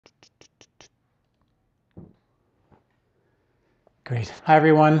Great. Hi,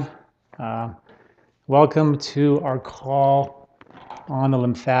 everyone. Uh, Welcome to our call on the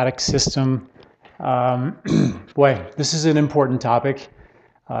lymphatic system. Boy, this is an important topic.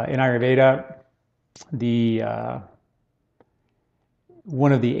 In Ayurveda,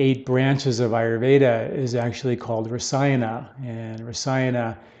 one of the 8 branches of Ayurveda is actually called Rasayana, and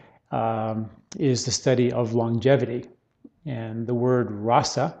Rasayana is the study of longevity. And the word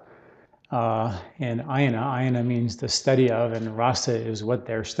rasa and ayana means the study of, and rasa is what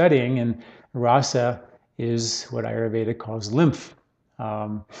they're studying, and rasa is what Ayurveda calls lymph.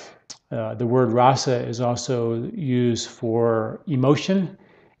 The word rasa is also used for emotion,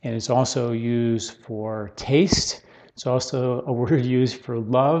 and it's also used for taste. It's also a word used for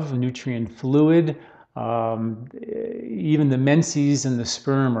love, nutrient fluid. Even the menses and the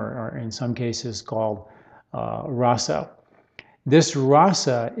sperm are in some cases called rasa. This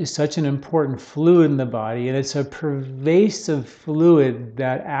rasa is such an important fluid in the body, and it's a pervasive fluid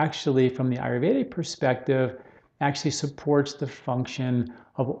that actually, from the Ayurvedic perspective, actually supports the function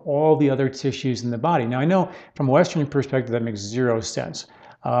of all the other tissues in the body. Now, I know from a Western perspective that makes 0 sense,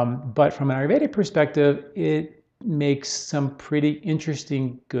 but from an Ayurvedic perspective, it makes some pretty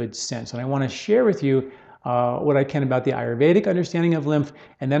interesting, good sense. And I want to share with you what I can about the Ayurvedic understanding of lymph,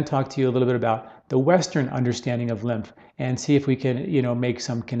 and then talk to you a little bit about the Western understanding of lymph, and see if we can, make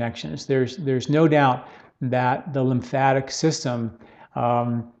some connections. There's no doubt that the lymphatic system,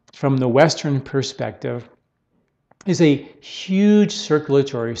 from the Western perspective, is a huge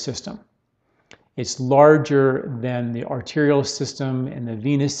circulatory system. It's larger than the arterial system and the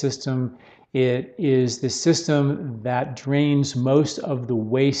venous system. It is the system that drains most of the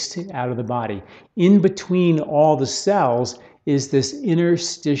waste out of the body. In between all the cells is this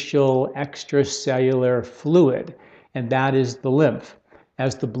interstitial extracellular fluid, and that is the lymph.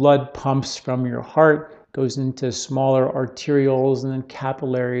 As the blood pumps from your heart, goes into smaller arterioles and then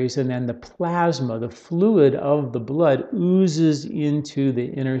capillaries, and then the plasma, the fluid of the blood, oozes into the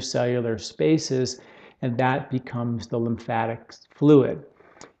intercellular spaces, and that becomes the lymphatic fluid.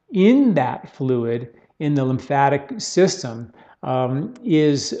 In that fluid, in the lymphatic system,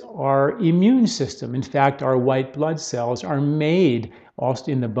 is our immune system. In fact, our white blood cells are made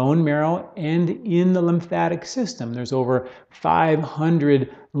also in the bone marrow and in the lymphatic system. There's over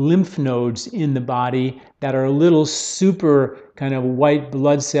 500 lymph nodes in the body that are little super kind of white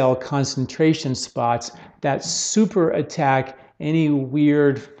blood cell concentration spots that super attack any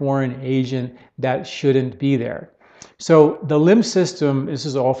weird foreign agent that shouldn't be there. So the lymph system, this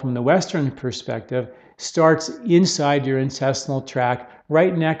is all from the Western perspective, starts inside your intestinal tract,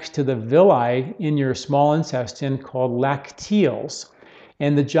 right next to the villi in your small intestine called lacteals.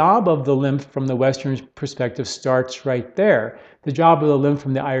 And the job of the lymph from the Western perspective starts right there. The job of the lymph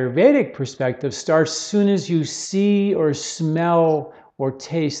from the Ayurvedic perspective starts as soon as you see or smell or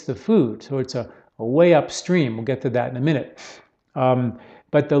taste the food. So it's a way upstream. We'll get to that in a minute.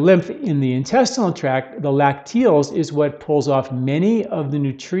 But the lymph in the intestinal tract, the lacteals, is what pulls off many of the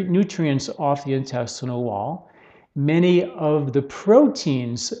nutrients off the intestinal wall, many of the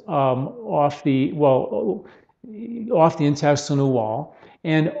proteins off the intestinal wall,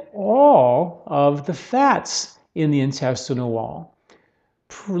 and all of the fats in the intestinal wall.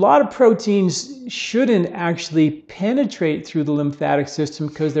 A lot of proteins shouldn't actually penetrate through the lymphatic system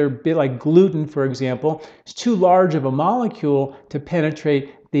because they're a bit like gluten, for example. It's too large of a molecule to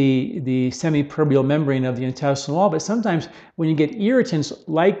penetrate the semipermeable membrane of the intestinal wall. But sometimes when you get irritants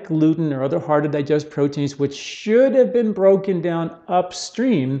like gluten or other hard to digest proteins, which should have been broken down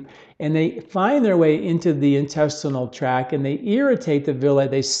upstream, and they find their way into the intestinal tract and they irritate the villi,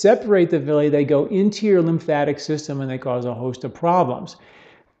 they separate the villi, they go into your lymphatic system, and they cause a host of problems.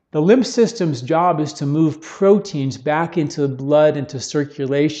 The lymph system's job is to move proteins back into the blood, into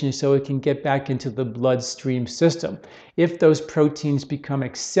circulation, so it can get back into the bloodstream system. If those proteins become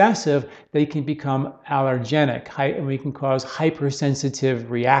excessive, they can become allergenic, and we can cause hypersensitive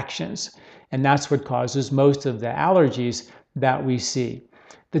reactions. And that's what causes most of the allergies that we see.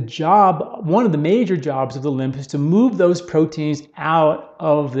 One of the major jobs of the lymph is to move those proteins out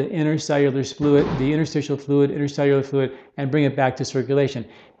of the intercellular fluid, the interstitial fluid, intercellular fluid, and bring it back to circulation.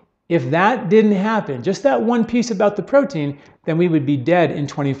 If that didn't happen, just that one piece about the protein, then we would be dead in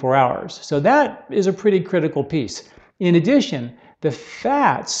 24 hours. So that is a pretty critical piece. In addition, the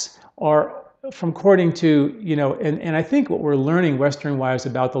fats are, according to, and I think what we're learning Western-wise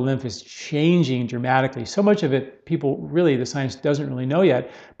about the lymph is changing dramatically. So much of it, the science doesn't really know yet.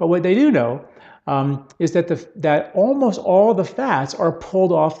 But what they do know is that almost all the fats are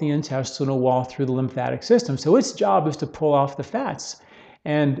pulled off the intestinal wall through the lymphatic system. So its job is to pull off the fats.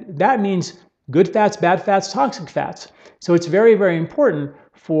 And that means good fats, bad fats, toxic fats. So it's very, very important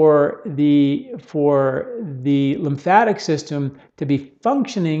for the lymphatic system to be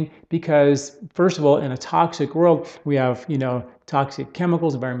functioning, because first of all, in a toxic world, we have, toxic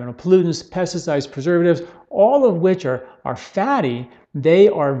chemicals, environmental pollutants, pesticides, preservatives, all of which are fatty. They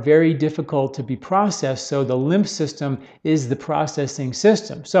are very difficult to be processed. So the lymph system is the processing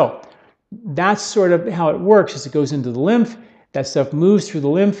system. So that's sort of how it works. Is it goes into the lymph. That stuff moves through the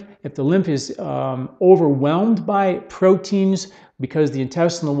lymph. If the lymph is overwhelmed by proteins because the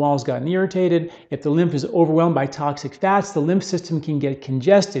intestinal wall's gotten irritated, if the lymph is overwhelmed by toxic fats, the lymph system can get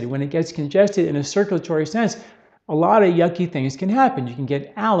congested. When it gets congested in a circulatory sense, a lot of yucky things can happen. You can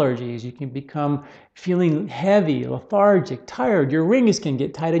get allergies, you can become feeling heavy, lethargic, tired. Your rings can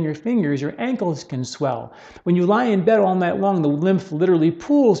get tight on your fingers, your ankles can swell. When you lie in bed all night long, the lymph literally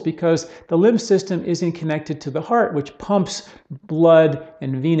pools because the lymph system isn't connected to the heart, which pumps blood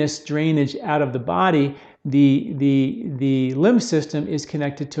and venous drainage out of the body. The lymph system is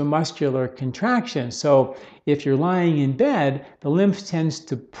connected to muscular contraction. So if you're lying in bed, the lymph tends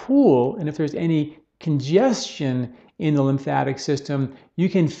to pool, and if there's any congestion in the lymphatic system, you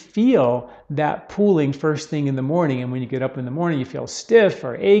can feel that pooling first thing in the morning. And when you get up in the morning, you feel stiff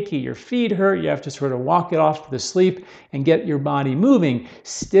or achy, your feet hurt, you have to sort of walk it off with the sleep and get your body moving.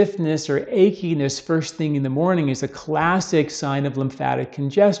 Stiffness or achiness first thing in the morning is a classic sign of lymphatic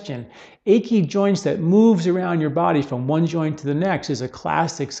congestion. Achy joints that moves around your body from one joint to the next is a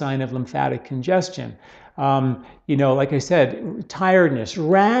classic sign of lymphatic congestion. Like I said, tiredness,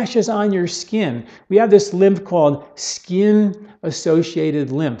 rashes on your skin. We have this lymph called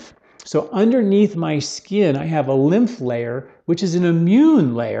skin-associated lymph. So underneath my skin, I have a lymph layer, which is an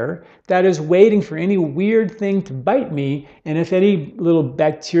immune layer that is waiting for any weird thing to bite me. And if any little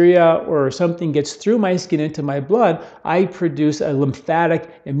bacteria or something gets through my skin into my blood, I produce a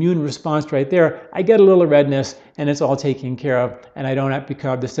lymphatic immune response right there. I get a little redness, and it's all taken care of, and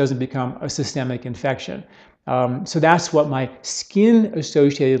this doesn't become a systemic infection. So that's what my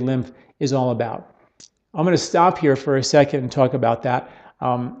skin-associated lymph is all about. I'm going to stop here for a second and talk about that.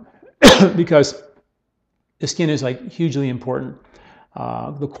 Because the skin is hugely important.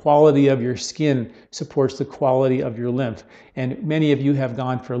 The quality of your skin supports the quality of your lymph. And many of you have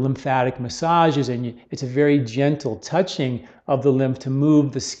gone for lymphatic massages, and it's a very gentle touching of the lymph to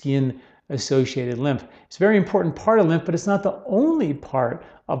move the skin-associated lymph. It's a very important part of lymph, but it's not the only part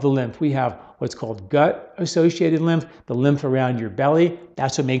of the lymph. We have what's called gut-associated lymph, the lymph around your belly.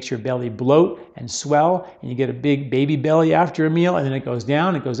 That's what makes your belly bloat and swell, and you get a big baby belly after a meal, and then it goes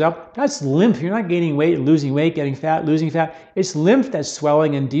down, it goes up. That's lymph. You're not gaining weight, losing weight, getting fat, losing fat. It's lymph that's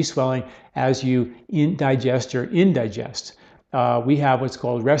swelling and deswelling as you digest or indigest. We have what's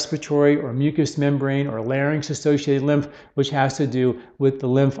called respiratory or mucous membrane or larynx-associated lymph, which has to do with the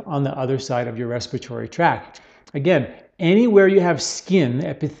lymph on the other side of your respiratory tract. Again, anywhere you have skin,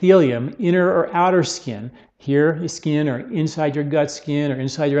 epithelium, inner or outer skin, here is skin or inside your gut skin or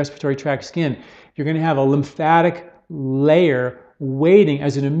inside your respiratory tract skin, you're going to have a lymphatic layer waiting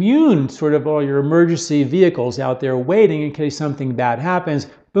as an immune, sort of all your emergency vehicles out there waiting in case something bad happens.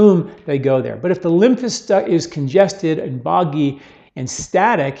 Boom, they go there. But if the lymph is congested and boggy and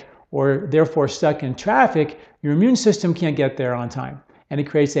static, or therefore stuck in traffic, your immune system can't get there on time. And it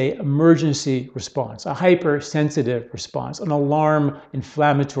creates an emergency response, a hypersensitive response, an alarm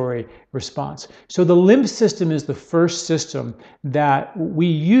inflammatory response. So the lymph system is the first system that we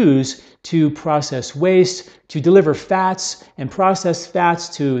use to process waste, to deliver fats and process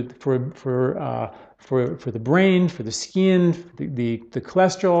fats for the brain, for the skin, the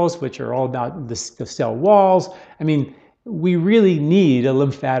cholesterols, which are all about the cell walls. I mean, we really need a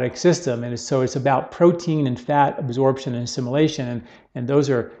lymphatic system, and so it's about protein and fat absorption and assimilation, and those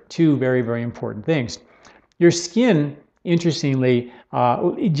are two very, very important things. Your skin, interestingly,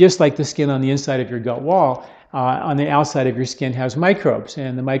 just like the skin on the inside of your gut wall, on the outside of your skin has microbes,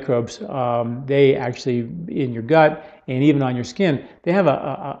 and the microbes, they actually, in your gut and even on your skin, they have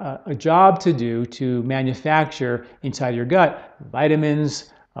a job to do to manufacture inside your gut vitamins,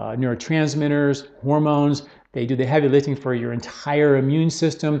 neurotransmitters, hormones. They do the heavy lifting for your entire immune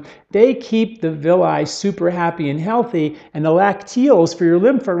system. They keep the villi super happy and healthy, and the lacteals for your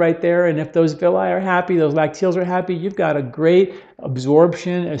lymph are right there. And if those villi are happy, those lacteals are happy, you've got a great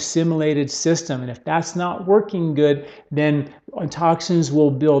absorption, assimilated system. And if that's not working good, then toxins will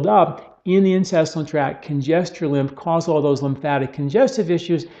build up in the intestinal tract, congest your lymph, cause all those lymphatic congestive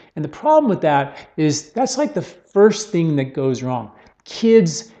issues. And the problem with that is that's like the first thing that goes wrong.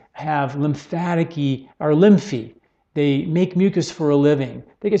 Kids have lymphy, They make mucus for a living.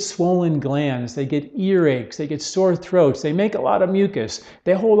 They get swollen glands. They get earaches. They get sore throats. They make a lot of mucus.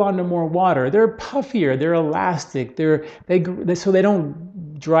 They hold on to more water. They're puffier. They're elastic. So they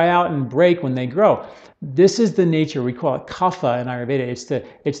don't dry out and break when they grow. This is the nature. We call it kapha in Ayurveda.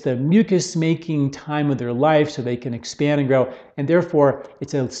 It's the mucus-making time of their life, so they can expand and grow. And therefore,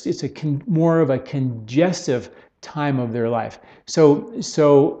 it's more of a congestive time of their life.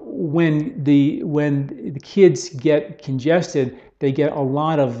 So when the kids get congested, they get a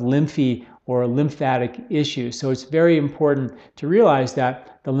lot of lymphy or lymphatic issues. So it's very important to realize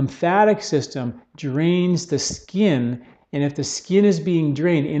that the lymphatic system drains the skin, and if the skin is being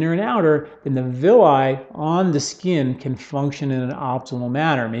drained, inner and outer, then the villi on the skin can function in an optimal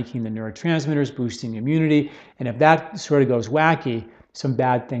manner, making the neurotransmitters, boosting immunity. And if that sort of goes wacky, some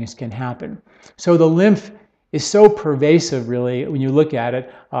bad things can happen. So the lymph is so pervasive, really, when you look at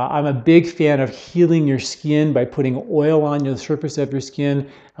it. I'm a big fan of healing your skin by putting oil on the surface of your skin.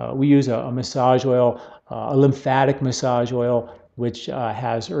 We use a massage oil, a lymphatic massage oil, which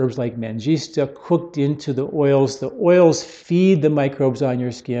has herbs like mangista cooked into the oils. The oils feed the microbes on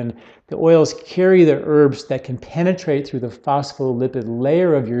your skin. The oils carry the herbs that can penetrate through the phospholipid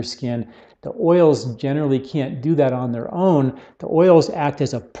layer of your skin. The oils generally can't do that on their own. The oils act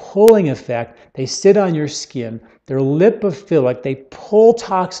as a pulling effect. They sit on your skin. They're lipophilic. They pull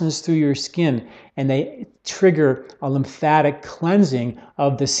toxins through your skin, and they trigger a lymphatic cleansing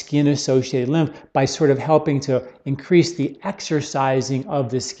of the skin-associated lymph by sort of helping to increase the exercising of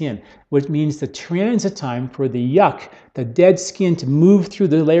the skin, which means the transit time for the yuck, the dead skin, to move through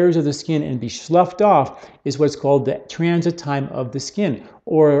the layers of the skin and be sloughed off is what's called the transit time of the skin,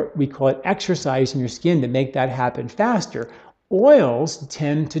 or we call it exercising your skin to make that happen faster. Oils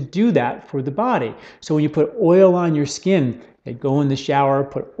tend to do that for the body. So when you put oil on your skin, you go in the shower,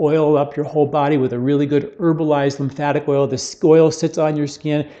 put oil up your whole body with a really good herbalized lymphatic oil. The oil sits on your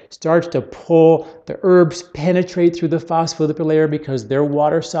skin, starts to pull. The herbs penetrate through the phospholipid layer because they're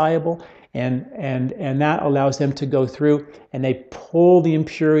water soluble, and that allows them to go through, and they pull the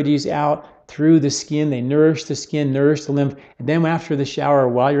impurities out through the skin. They nourish the skin, nourish the lymph, and then after the shower,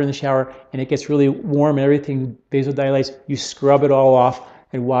 while you're in the shower and it gets really warm and everything vasodilates, you scrub it all off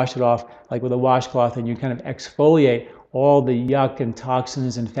and wash it off like with a washcloth, and you kind of exfoliate all the yuck and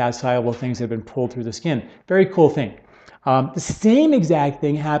toxins and fat-soluble things that have been pulled through the skin. Very cool thing. The same exact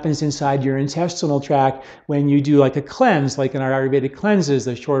thing happens inside your intestinal tract when you do like a cleanse, like in our Ayurvedic cleanses,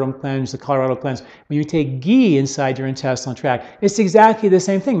 the Shoreham cleanse, the Colorado cleanse. When you take ghee inside your intestinal tract, it's exactly the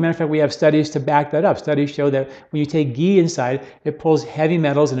same thing. Matter of fact, we have studies to back that up. Studies show that when you take ghee inside, it pulls heavy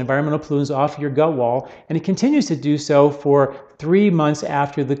metals and environmental pollutants off your gut wall, and it continues to do so for 3 months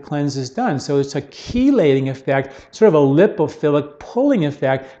after the cleanse is done. So it's a chelating effect, sort of a lipophilic pulling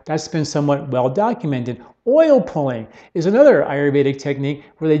effect that's been somewhat well documented. Oil pulling is another Ayurvedic technique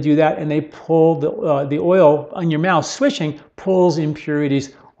where they do that, and they pull the oil on your mouth, swishing, pulls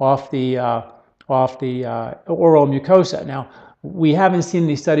impurities off the oral mucosa. Now, we haven't seen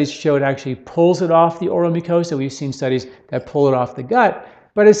any studies show it actually pulls it off the oral mucosa. We've seen studies that pull it off the gut.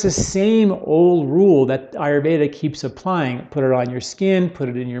 But it's the same old rule that Ayurveda keeps applying. Put it on your skin, put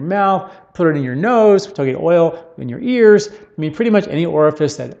it in your mouth, put it in your nose, we're talking oil in your ears. I mean, pretty much any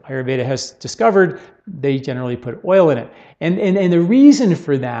orifice that Ayurveda has discovered, they generally put oil in it. And the reason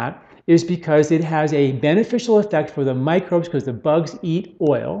for that is because it has a beneficial effect for the microbes because the bugs eat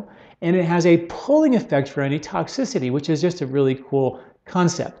oil, and it has a pulling effect for any toxicity, which is just a really cool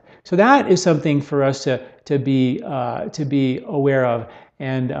concept. So that is something for us to be aware of.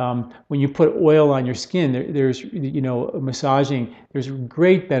 And when you put oil on your skin, there's massaging, there's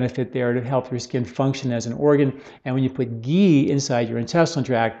great benefit there to help your skin function as an organ. And when you put ghee inside your intestinal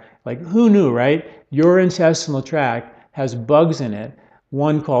tract, like who knew, right? Your intestinal tract has bugs in it,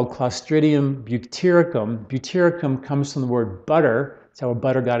 one called Clostridium butyricum. Butyricum comes from the word butter. That's how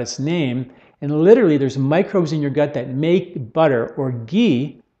butter got its name. And literally there's microbes in your gut that make butter or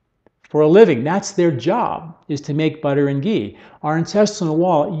ghee for a living. That's their job, is to make butter and ghee. Our intestinal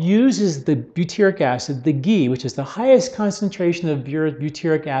wall uses the butyric acid, the ghee, which is the highest concentration of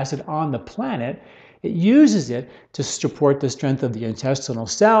butyric acid on the planet. It uses it to support the strength of the intestinal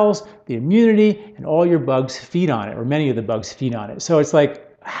cells, the immunity, and all your bugs feed on it, or many of the bugs feed on it. So it's like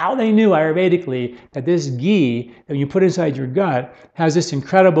how they knew Ayurvedically that this ghee that you put inside your gut has this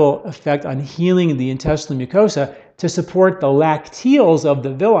incredible effect on healing the intestinal mucosa to support the lacteals of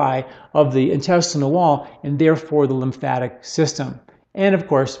the villi of the intestinal wall, and therefore the lymphatic system. And of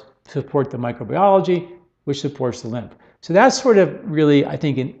course, support the microbiology, which supports the lymph. So that's sort of really, I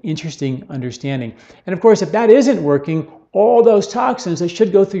think, an interesting understanding. And of course, if that isn't working, all those toxins that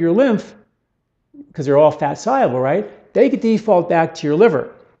should go through your lymph because they're all fat soluble, right? They could default back to your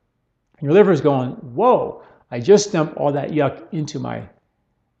liver. And your liver is going, whoa, I just dumped all that yuck into my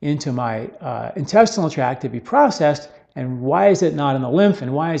intestinal tract to be processed, and why is it not in the lymph,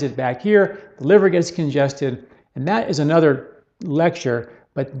 and why is it back here? The liver gets congested, and that is another lecture,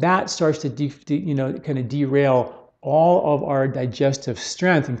 but that starts to kind of derail all of our digestive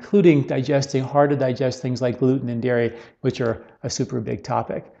strength, including hard to digest things like gluten and dairy, which are a super big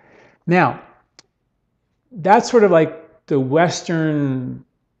topic. Now, that's sort of like the Western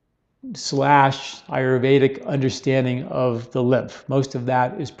 / Ayurvedic understanding of the lymph. Most of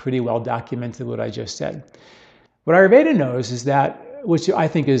that is pretty well documented, what I just said. What Ayurveda knows is that, which I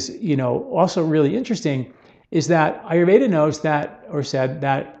think is also really interesting, is that Ayurveda knows that, or said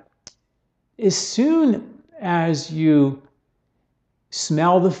that, as soon as you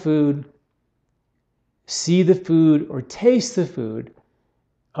smell the food, see the food, or taste the food,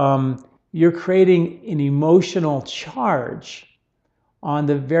 you're creating an emotional charge on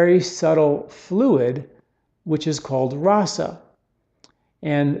the very subtle fluid, which is called rasa.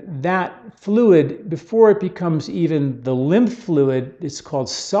 And that fluid, before it becomes even the lymph fluid, it's called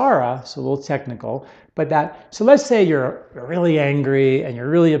sara, so a little technical. So let's say you're really angry and you're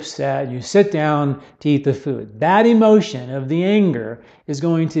really upset, and you sit down to eat the food. That emotion of the anger is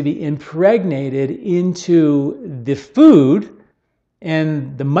going to be impregnated into the food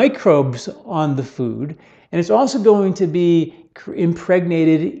and the microbes on the food. And it's also going to be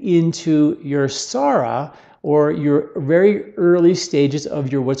impregnated into your sara, or your very early stages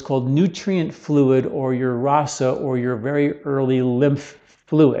of your what's called nutrient fluid, or your rasa, or your very early lymph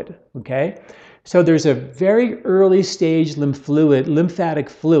fluid, okay? So there's a very early stage lymphatic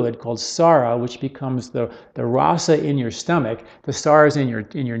fluid called sara, which becomes the rasa in your stomach. The sara is in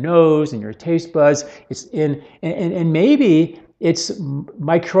your nose and your taste buds. It's in, and maybe it's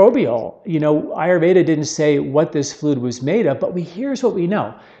microbial. Ayurveda didn't say what this fluid was made of, but here's what we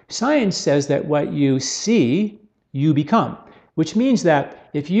know. Science says that what you see, you become, which means that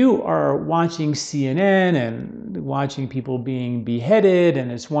if you are watching CNN and watching people being beheaded,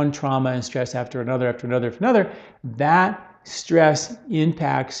 and it's one trauma and stress after another, that stress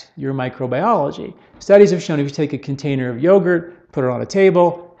impacts your microbiology. Studies have shown if you take a container of yogurt, put it on a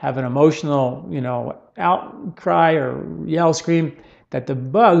table, have an emotional, outcry or yell, scream, that the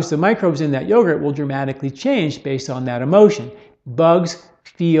microbes in that yogurt will dramatically change based on that emotion. Bugs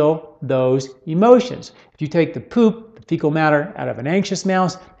feel those emotions. If you take the poop, the fecal matter, out of an anxious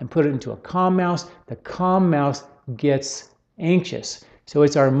mouse and put it into a calm mouse, the calm mouse gets anxious. So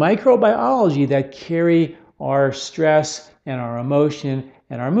it's our microbiology that carry our stress and our emotion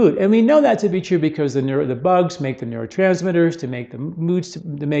and our mood. And we know that to be true because the bugs make the neurotransmitters to make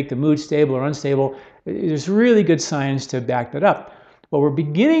the mood stable or unstable. There's really good science to back that up. What we're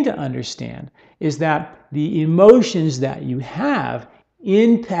beginning to understand is that the emotions that you have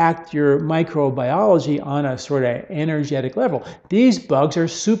impact your microbiology on a sort of energetic level. These bugs are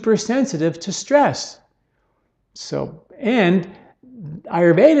super sensitive to stress. And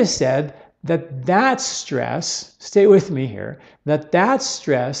Ayurveda said that stress, stay with me here, that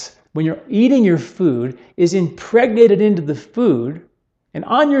stress, when you're eating your food, is impregnated into the food, and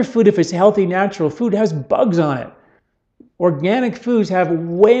on your food, if it's healthy, natural food, has bugs on it. Organic foods have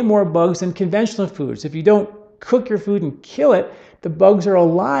way more bugs than conventional foods. If you don't cook your food and kill it, the bugs are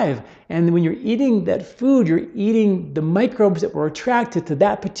alive. And when you're eating that food, you're eating the microbes that were attracted to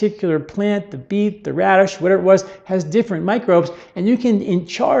that particular plant, the beet, the radish, whatever it was, has different microbes. And you can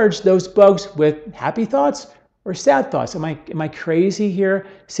charge those bugs with happy thoughts or sad thoughts. Am I crazy here,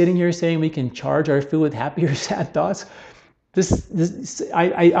 sitting here saying we can charge our food with happy or sad thoughts?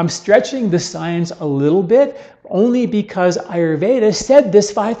 I'm stretching the science a little bit, only because Ayurveda said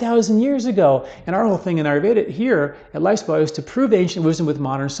this 5,000 years ago. And our whole thing in Ayurveda here at LifeSpa is to prove ancient wisdom with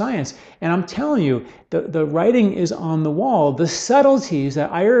modern science. And I'm telling you, the writing is on the wall. The subtleties that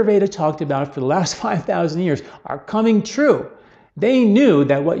Ayurveda talked about for the last 5,000 years are coming true. They knew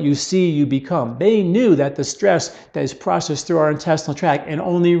that what you see, you become. They knew that the stress that is processed through our intestinal tract, and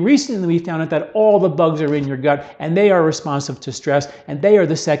only recently we found out that all the bugs are in your gut, and they are responsive to stress, and they are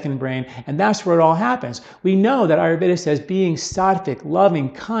the second brain, and that's where it all happens. We know that Ayurveda says being sattvic, loving,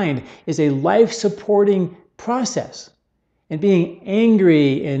 kind, is a life-supporting process. And being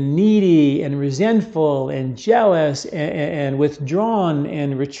angry and needy and resentful and jealous and withdrawn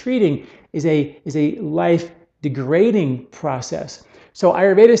and retreating is a life degrading process. So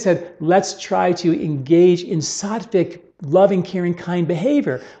Ayurveda said, let's try to engage in sattvic, loving, caring, kind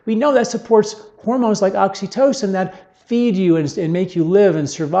behavior. We know that supports hormones like oxytocin that feed you and make you live and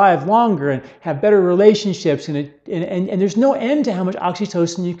survive longer and have better relationships. And there's no end to how much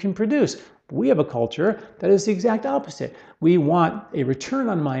oxytocin you can produce. But we have a culture that is the exact opposite. We want a return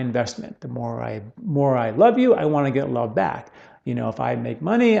on my investment. The more I love you, I want to get love back. You know, if I make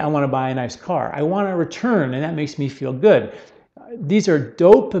money, I want to buy a nice car. I want a return, and that makes me feel good. These are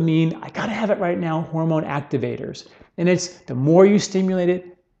dopamine, I gotta have it right now, hormone activators. And it's the more you stimulate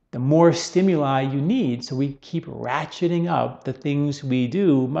it, the more stimuli you need. So we keep ratcheting up the things we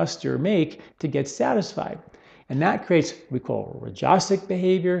do, must or make to get satisfied. And that creates what we call rajasic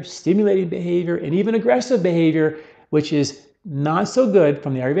behavior, stimulating behavior, and even aggressive behavior, which is not so good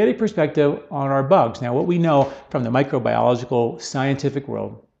from the Ayurvedic perspective on our bugs. Now, what we know from the microbiological scientific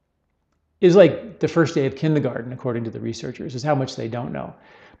world is like the first day of kindergarten, according to the researchers, is how much they don't know.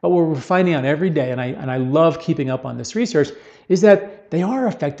 But what we're finding out every day, and I love keeping up on this research, is that they are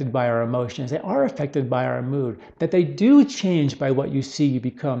affected by our emotions, they are affected by our mood, that they do change by what you see you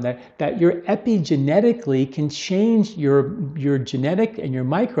become, that your epigenetically can change your genetic and your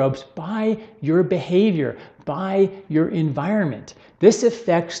microbes by your behavior, by your environment. This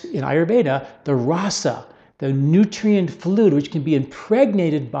affects, in Ayurveda, the rasa, the nutrient fluid, which can be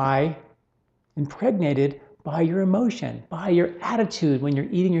impregnated by your emotion, by your attitude when you're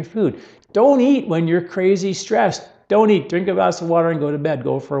eating your food. Don't eat when you're crazy stressed. Don't eat. Drink a glass of water and go to bed.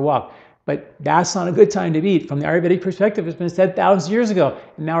 Go for a walk. But that's not a good time to eat. From the Ayurvedic perspective, it's been said thousands of years ago.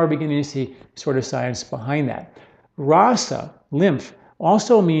 And now we're beginning to see sort of science behind that. Rasa, lymph,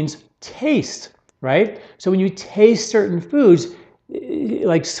 also means taste, right? So when you taste certain foods,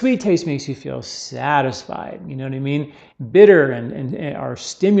 like sweet taste makes you feel satisfied, you know what I mean? Bitter and are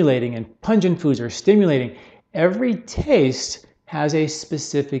stimulating, and pungent foods are stimulating. Every taste has a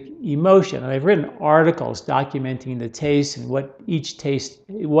specific emotion. And I've written articles documenting the taste and what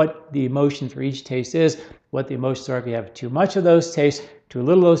the emotion for each taste is, what the emotions are if you have too much of those tastes, too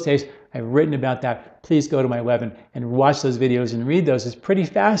little of those tastes. I've written about that. Please go to my web and watch those videos and read those. It's pretty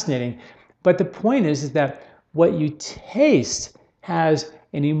fascinating. But the point is that what you taste has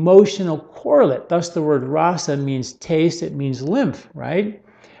an emotional correlate. Thus the word rasa means taste, it means lymph, right?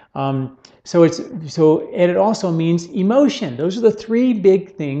 And it also means emotion. Those are the three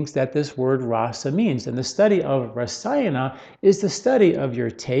big things that this word rasa means. And the study of rasayana is the study of your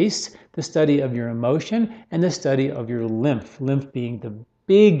taste, the study of your emotion, and the study of your lymph. Lymph being the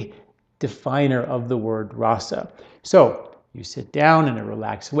big definer of the word rasa. So you sit down in a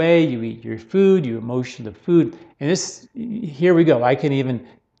relaxed way, you eat your food, you emotion the food. And here we go. I can even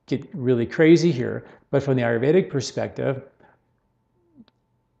get really crazy here. But from the Ayurvedic perspective,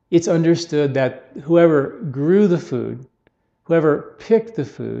 it's understood that whoever grew the food, whoever picked the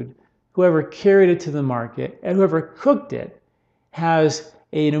food, whoever carried it to the market, and whoever cooked it has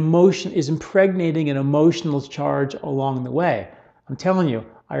is impregnating an emotional charge along the way. I'm telling you,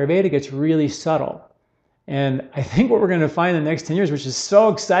 Ayurveda gets really subtle. And I think what we're going to find in the next 10 years, which is so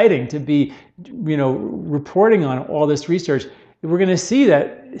exciting to be, reporting on all this research, we're going to see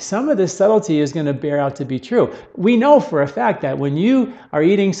that some of this subtlety is going to bear out to be true. We know for a fact that when you are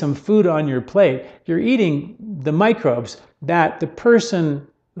eating some food on your plate, you're eating the microbes that the person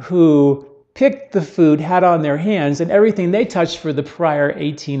who picked the food had on their hands and everything they touched for the prior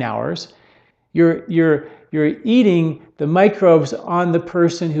 18 hours. You're eating the microbes on the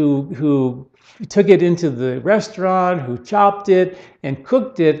person who took it into the restaurant, who chopped it and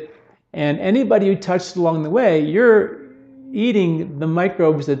cooked it, and anybody who touched along the way, you're eating the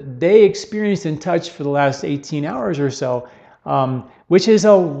microbes that they experienced and touched for the last 18 hours or so, which is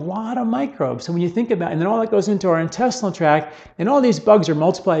a lot of microbes. So when you think about it, and then all that goes into our intestinal tract, and all these bugs are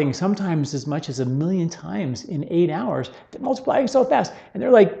multiplying sometimes as much as 1,000,000 times in 8 hours. They're multiplying so fast, and they're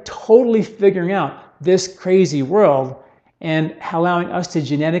like totally figuring out this crazy world and allowing us to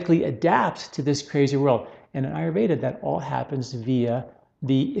genetically adapt to this crazy world. And in Ayurveda, that all happens via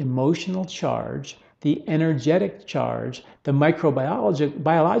the emotional charge, the energetic charge, the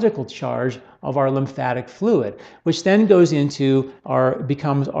biological charge of our lymphatic fluid, which then goes into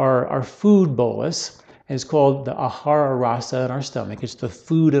becomes our food bolus. And it's called the ahara rasa in our stomach. It's the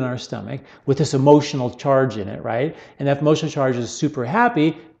food in our stomach with this emotional charge in it, right? And that emotional charge is super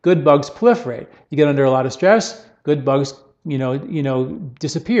happy, good bugs proliferate. You get under a lot of stress, good bugs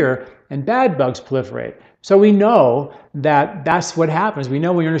disappear, and bad bugs proliferate. So we know that that's what happens. We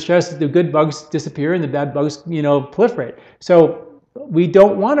know when you're under stress, the good bugs disappear and the bad bugs, proliferate. So we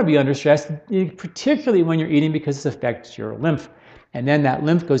don't want to be under stress, particularly when you're eating, because it affects your lymph. And then that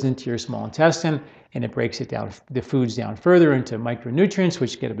lymph goes into your small intestine and it breaks it down, the foods down further into micronutrients,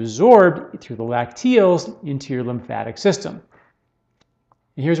 which get absorbed through the lacteals into your lymphatic system.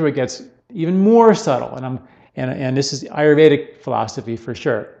 And here's where it gets even more subtle. And this is Ayurvedic philosophy for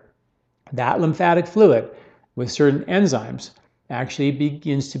sure. That lymphatic fluid with certain enzymes actually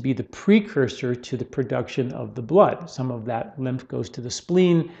begins to be the precursor to the production of the blood. Some of that lymph goes to the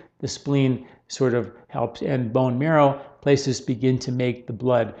spleen. The spleen sort of helps, and bone marrow places begin to make the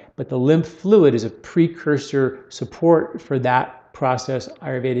blood. But the lymph fluid is a precursor support for that process,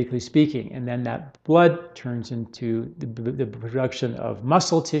 Ayurvedically speaking. And then that blood turns into the production of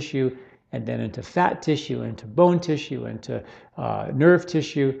muscle tissue, and then into fat tissue, into bone tissue, into nerve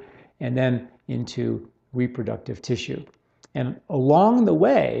tissue, and then into reproductive tissue. And along the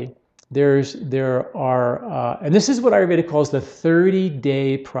way, there are, and this is what Ayurveda calls the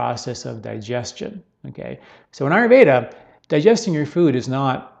 30-day process of digestion. Okay, so in Ayurveda, digesting your food is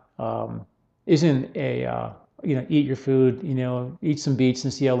not, isn't a, eat your food, eat some beets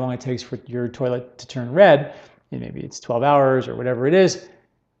and see how long it takes for your toilet to turn red. And maybe it's 12 hours or whatever it is.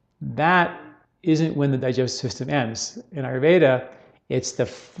 That isn't when the digestive system ends. In Ayurveda, it's the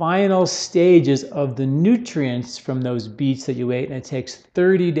final stages of the nutrients from those beets that you ate, and it takes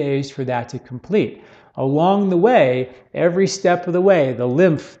 30 days for that to complete. Along the way, every step of the way, the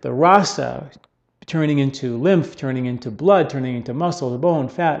lymph, the rasa, turning into lymph, turning into blood, turning into muscle, bone,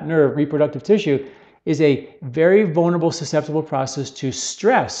 fat, nerve, reproductive tissue, is a very vulnerable, susceptible process to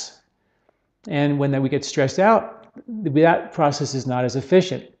stress. And when we get stressed out, that process is not as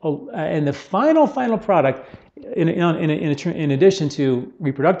efficient. And the final product, in addition to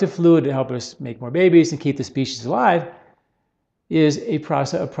reproductive fluid to help us make more babies and keep the species alive, is a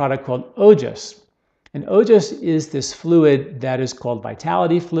product called ojas. And ojas is this fluid that is called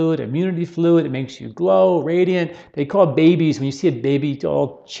vitality fluid, immunity fluid. It makes you glow, radiant. They call babies, when you see a baby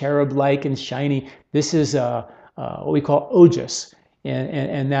all cherub-like and shiny, this is what we call ojas.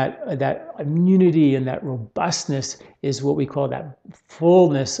 And that immunity and that robustness is what we call that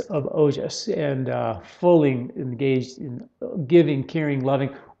fullness of ojas, and fully engaged in giving, caring,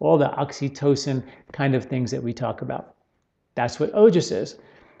 loving, all the oxytocin kind of things that we talk about. That's what ojas is.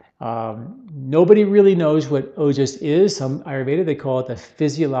 Nobody really knows what ojas is. Some Ayurveda, they call it the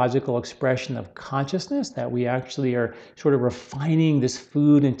physiological expression of consciousness, that we actually are sort of refining this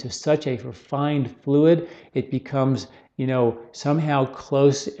food into such a refined fluid. It becomes somehow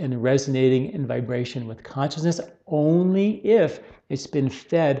close and resonating in vibration with consciousness, only if it's been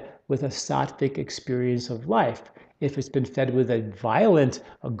fed with a sattvic experience of life. If it's been fed with a violent,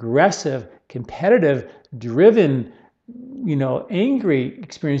 aggressive, competitive, driven, angry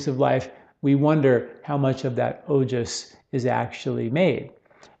experience of life, we wonder how much of that ojas is actually made.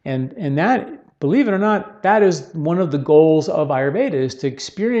 And that, believe it or not, that is one of the goals of Ayurveda, is to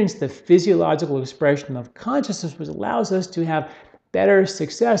experience the physiological expression of consciousness, which allows us to have better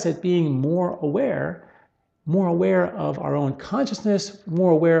success at being more aware of our own consciousness,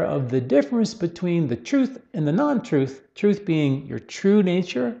 more aware of the difference between the truth and the non-truth, truth being your true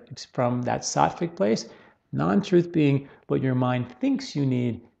nature, it's from that sattvic place, non-truth being what your mind thinks you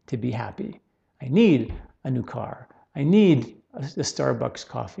need to be happy. I need a new car. I need a Starbucks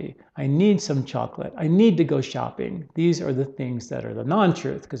coffee. I need some chocolate. I need to go shopping. These are the things that are the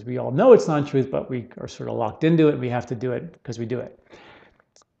non-truth, because we all know it's non-truth, but we are sort of locked into it. We have to do it because we do it.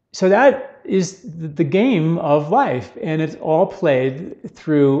 So that is the game of life, and it's all played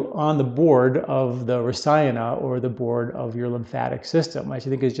through on the board of the rasayana, or the board of your lymphatic system, which I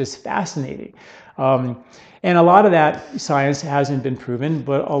think is just fascinating. And a lot of that science hasn't been proven,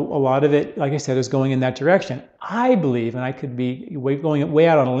 but a lot of it, like I said, is going in that direction. I believe, and I could be going way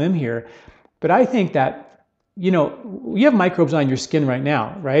out on a limb here, but I think that, you have microbes on your skin right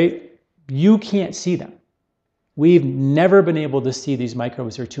now, right? You can't see them. We've never been able to see these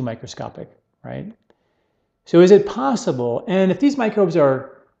microbes. They're too microscopic, right? So is it possible, and if these microbes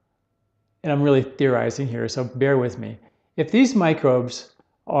are, and I'm really theorizing here, so bear with me, if these microbes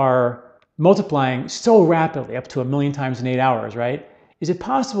are multiplying so rapidly, up to 1 million times in 8 hours, right? Is it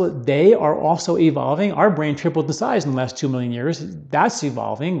possible that they are also evolving? Our brain tripled in size in the last 2 million years. That's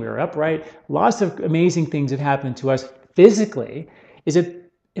evolving. We're upright. Lots of amazing things have happened to us physically. Is it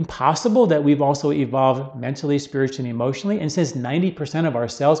impossible that we've also evolved mentally, spiritually, and emotionally? And since 90% of our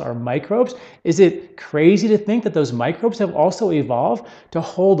cells are microbes, is it crazy to think that those microbes have also evolved to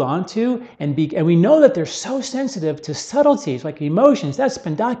hold on to and we know that they're so sensitive to subtleties like emotions? That's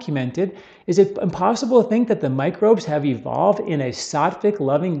been documented. Is it impossible to think that the microbes have evolved in a sattvic,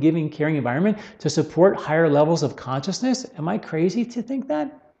 loving, giving, caring environment to support higher levels of consciousness? Am I crazy to think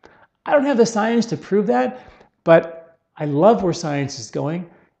that? I don't have the science to prove that, but I love where science is going.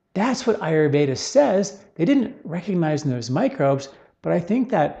 That's what Ayurveda says. They didn't recognize those microbes, but I think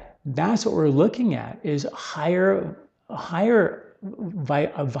that that's what we're looking at, is a higher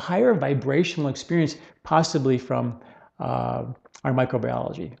vibrational experience, possibly from our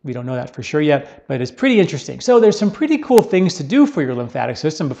microbiology. We don't know that for sure yet, but it's pretty interesting. So there's some pretty cool things to do for your lymphatic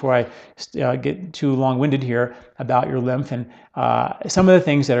system before I get too long-winded here about your lymph. And some of the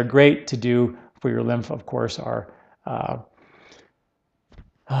things that are great to do for your lymph, of course, are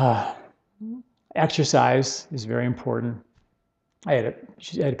exercise is very important. I had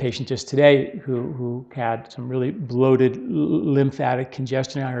a patient just today who had some really bloated lymphatic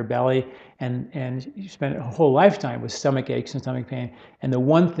congestion on her belly, and she spent her whole lifetime with stomach aches and stomach pain. And the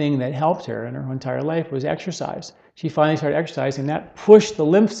one thing that helped her in her entire life was exercise. She finally started exercising. That pushed the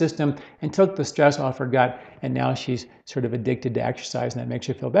lymph system and took the stress off her gut. And now she's sort of addicted to exercise, and that makes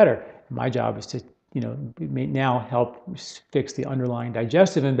her feel better. My job is to now help fix the underlying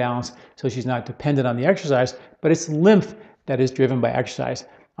digestive imbalance so she's not dependent on the exercise, but it's lymph that is driven by exercise.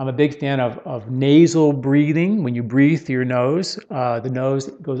 I'm a big fan of nasal breathing. When you breathe through your nose, the nose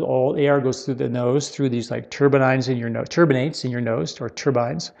goes, all air goes through the nose through these like turbinates in your nose, or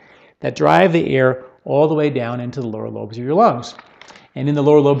turbines that drive the air all the way down into the lower lobes of your lungs. And in the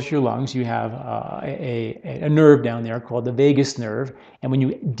lower lobes of your lungs, you have a nerve down there called the vagus nerve. And when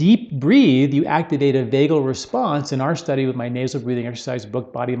you deep breathe, you activate a vagal response. In our study with my nasal breathing exercise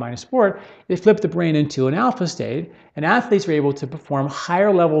book, Body, Mind, and Sport, they flip the brain into an alpha state. And athletes were able to perform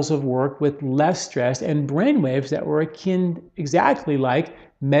higher levels of work with less stress and brain waves that were akin exactly like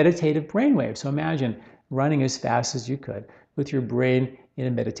meditative brain waves. So imagine running as fast as you could with your brain in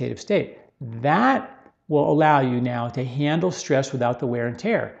a meditative state. That will allow you now to handle stress without the wear and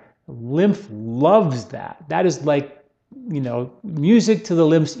tear. Lymph loves that. That is like, music to the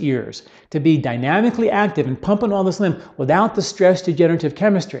lymph's ears, to be dynamically active and pumping all this lymph without the stress degenerative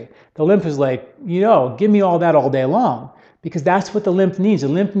chemistry. The lymph is like, give me all that all day long, because that's what the lymph needs. The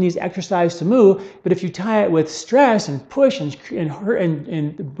lymph needs exercise to move, but if you tie it with stress and push and hurt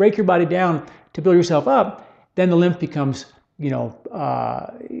and break your body down to build yourself up, then the lymph becomes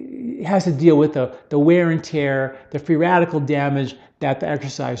has to deal with the wear and tear, the free radical damage that the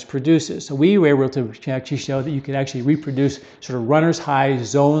exercise produces. So we were able to actually show that you can actually reproduce sort of runner's high,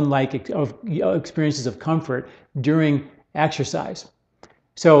 zone-like experiences of comfort during exercise.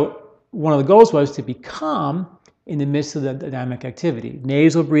 So one of the goals was to be calm in the midst of the dynamic activity.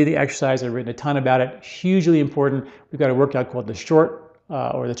 Nasal breathing exercise, I've written a ton about it, hugely important. We've got a workout called the short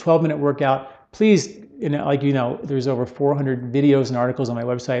or the 12-minute workout. Please, there's over 400 videos and articles on my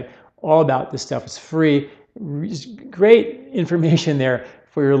website all about this stuff. It's free. Great information there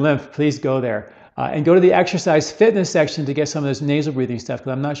for your lymph. Please go there. And go to the exercise fitness section to get some of this nasal breathing stuff,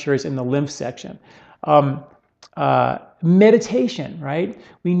 because I'm not sure it's in the lymph section. Meditation, right?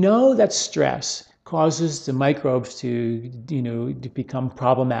 We know that stress causes the microbes to become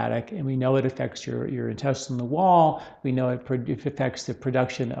problematic, and we know it affects your intestinal wall. We know it affects the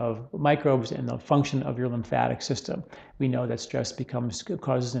production of microbes and the function of your lymphatic system. We know that stress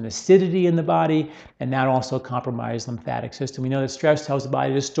causes an acidity in the body, and that also compromises the lymphatic system. We know that stress tells the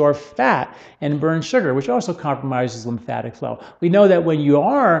body to store fat and burn sugar, which also compromises lymphatic flow. We know that when you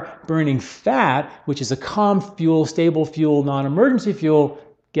are burning fat, which is a calm fuel, stable fuel, non-emergency fuel,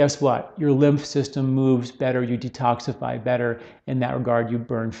 guess what? Your lymph system moves better, you detoxify better. In that regard, you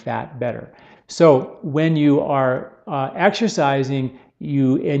burn fat better. So when you are exercising,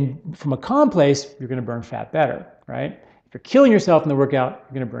 from a calm place, you're going to burn fat better, right? If you're killing yourself in the workout,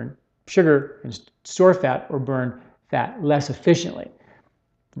 you're going to burn sugar and store fat, or burn fat less efficiently.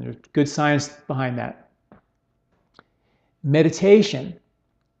 There's good science behind that. Meditation,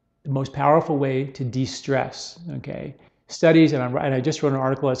 the most powerful way to de-stress, okay? Studies, and I just wrote an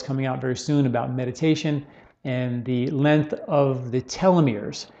article that's coming out very soon about meditation and the length of the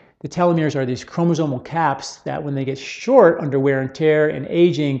telomeres. The telomeres are these chromosomal caps that when they get short under wear and tear and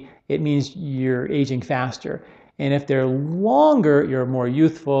aging, it means you're aging faster. And if they're longer, you're more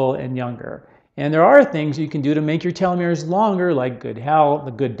youthful and younger. And there are things you can do to make your telomeres longer, like good health,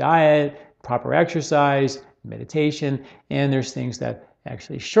 a good diet, proper exercise, meditation, and there's things that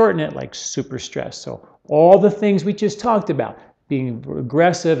actually shorten it, like super stress. So all the things we just talked about, being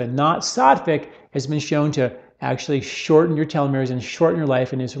aggressive and not sattvic, has been shown to actually shorten your telomeres and shorten your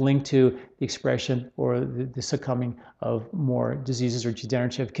life, and is linked to the expression or the succumbing of more diseases or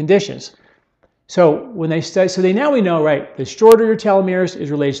degenerative conditions. So when they study, now we know, right, the shorter your telomeres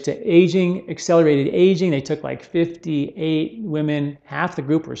is related to aging, accelerated aging. They took like 58 women, half the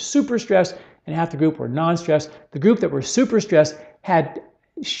group were super stressed and half the group were non-stressed. The group that were super stressed had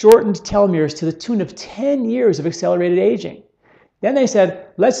shortened telomeres to the tune of 10 years of accelerated aging. Then they said,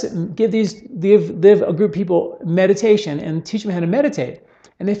 let's give a group of people meditation and teach them how to meditate.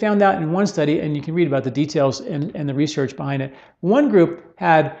 And they found out in one study, and you can read about the details and the research behind it, one group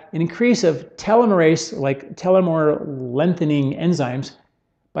had an increase of telomerase, like telomere lengthening enzymes,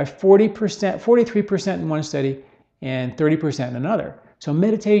 by 40%, 43% in one study, and 30% in another. So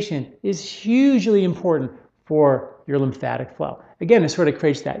meditation is hugely important for your lymphatic flow. Again, it sort of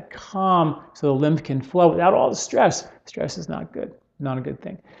creates that calm so the lymph can flow without all the stress. Stress is not good, not a good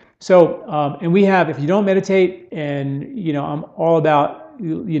thing. So, and we have, if you don't meditate, and, you know, I'm all about,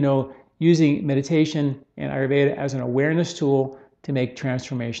 you know, using meditation and Ayurveda as an awareness tool to make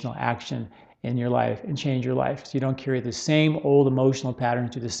transformational action in your life and change your life, so you don't carry the same old emotional patterns,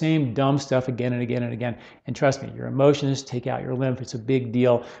 do the same dumb stuff again and again and again. And trust me, your emotions take out your lymph. It's a big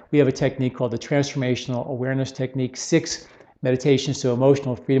deal. We have a technique called the Transformational Awareness Technique, 6 Meditations to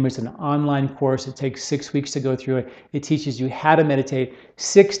Emotional Freedom. It's an online course. It takes 6 weeks to go through it. It teaches you how to meditate,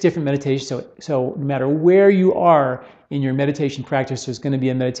 6 different meditations. So no matter where you are in your meditation practice, there's going to be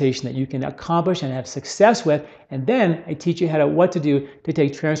a meditation that you can accomplish and have success with. And then I teach you what to do to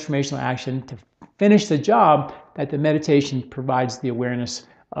take transformational action to finish the job that the meditation provides the awareness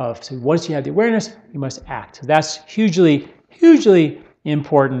of. So once you have the awareness, you must act. So that's hugely, hugely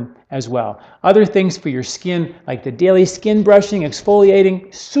important as well. Other things for your skin, like the daily skin brushing,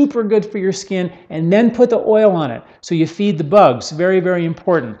 exfoliating, super good for your skin, and then put the oil on it so you feed the bugs. Very, very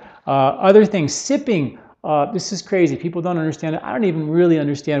important. Other things, sipping. This is crazy. People don't understand it. I don't even really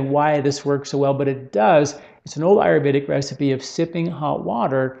understand why this works so well, but it does. It's an old Ayurvedic recipe of sipping hot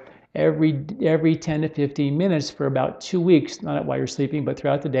water every 10 to 15 minutes for about 2 weeks, not while you're sleeping, but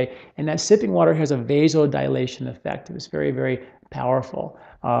throughout the day. And that sipping water has a vasodilation effect. It's very, very powerful.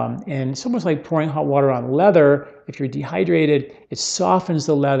 And it's almost like pouring hot water on leather. If you're dehydrated, it softens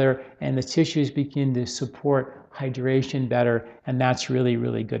the leather and the tissues begin to support hydration better. And that's really,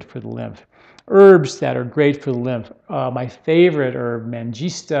 really good for the lymph. Herbs that are great for the lymph. My favorite herb,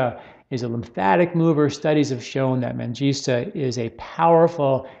 Mangista, is a lymphatic mover. Studies have shown that Mangista is a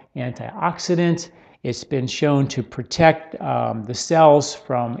powerful antioxidant. It's been shown to protect the cells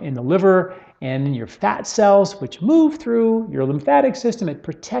in the liver and in your fat cells, which move through your lymphatic system. It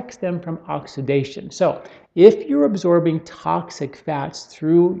protects them from oxidation. So if you're absorbing toxic fats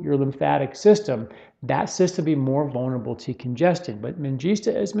through your lymphatic system, that system will be more vulnerable to congestion. But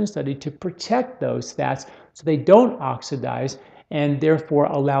Mangista has been studied to protect those fats so they don't oxidize and therefore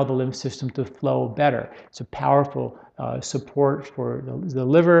allow the lymph system to flow better. It's a powerful support for the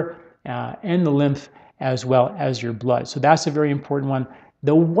liver and the lymph as well as your blood. So that's a very important one.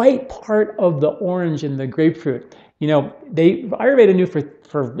 The white part of the orange and the grapefruit, you know, Ayurveda knew for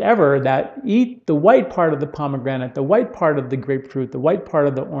forever that eat the white part of the pomegranate, the white part of the grapefruit, the white part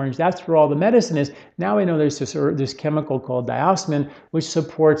of the orange. That's where all the medicine is. Now we know there's this chemical called diosmin, which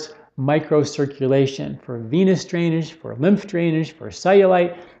supports microcirculation for venous drainage, for lymph drainage, for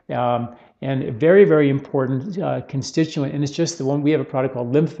cellulite, and a very, very important constituent. And it's just the one, we have a product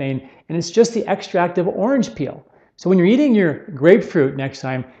called Lymph, and it's just the extract of orange peel. So when you're eating your grapefruit next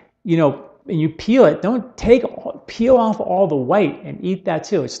time, you know, and you peel it, don't peel off all the white and eat that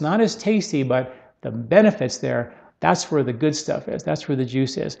too. It's not as tasty, but the benefits there, that's where the good stuff is. That's where the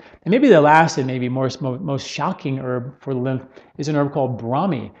juice is. And maybe the last and maybe most shocking herb for the lymph is an herb called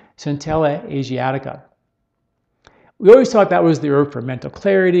Brahmi, Centella asiatica. We always thought that was the herb for mental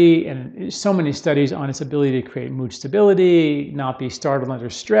clarity, and so many studies on its ability to create mood stability, not be startled under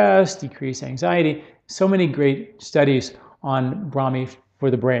stress, decrease anxiety. So many great studies on Brahmi for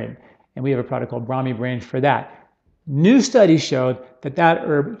the brain. And we have a product called Brahmi Brain for that. New studies showed that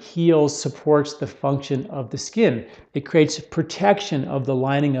herb heals, supports the function of the skin. It creates protection of the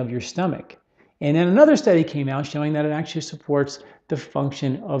lining of your stomach. And then another study came out showing that it actually supports the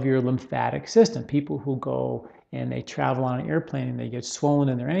function of your lymphatic system. People who go and they travel on an airplane and they get swollen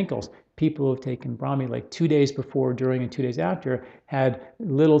in their ankles, people who have taken Brahmi like 2 days before, during, and 2 days after had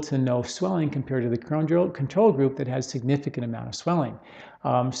little to no swelling compared to the control group that had significant amount of swelling.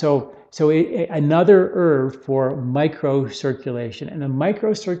 Another herb for microcirculation, and the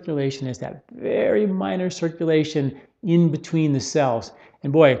microcirculation is that very minor circulation in between the cells.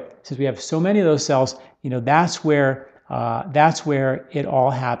 And boy, since we have so many of those cells, you know, that's where it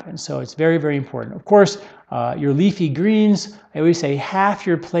all happens. So it's very, very important. Of course, your leafy greens, I always say half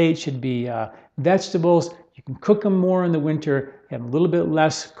your plate should be vegetables. You can cook them more in the winter, have a little bit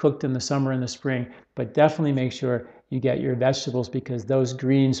less cooked in the summer and the spring, but definitely make sure you get your vegetables, because those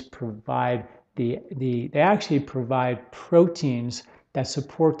greens provide they actually provide proteins that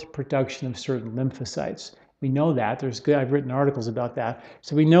support the production of certain lymphocytes. We know that. I've written articles about that.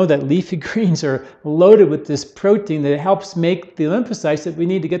 So we know that leafy greens are loaded with this protein that helps make the lymphocytes that we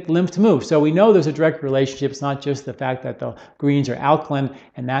need to get the lymph to move. So we know there's a direct relationship. It's not just the fact that the greens are alkaline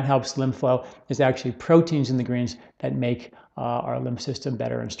and that helps lymph flow. There's actually proteins in the greens that make our lymph system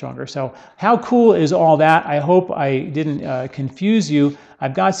better and stronger. So how cool is all that? I hope I didn't confuse you.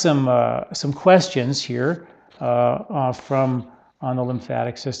 I've got some questions here from on the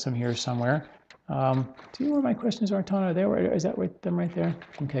lymphatic system here somewhere. Do you know where my questions are, Tana? Are they, is that them right there?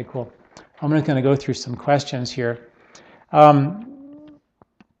 Okay, cool. I'm just going to go through some questions here. When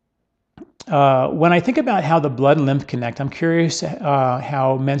I think about how the blood and lymph connect, I'm curious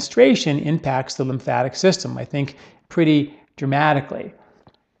how menstruation impacts the lymphatic system. I think pretty dramatically,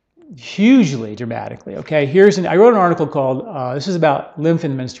 hugely dramatically. Okay, I wrote an article called, this is about lymph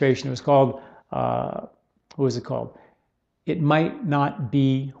and menstruation. It was called, what was it called? It might not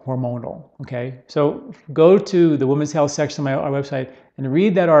be hormonal, okay? So go to the women's health section of our website and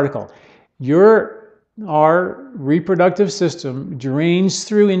read that article. Our reproductive system drains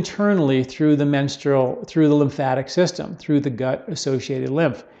through internally through the lymphatic system, through the gut-associated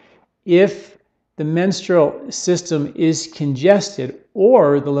lymph. If the menstrual system is congested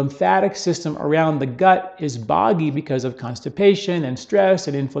or the lymphatic system around the gut is boggy because of constipation and stress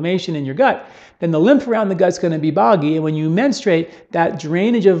and inflammation in your gut, then the lymph around the gut is going to be boggy. And when you menstruate, that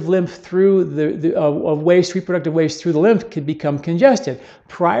drainage of lymph through reproductive waste through the lymph could become congested.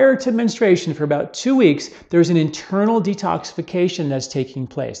 Prior to menstruation, for about 2 weeks, there's an internal detoxification that's taking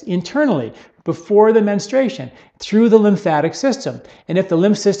place internally before the menstruation through the lymphatic system. And if the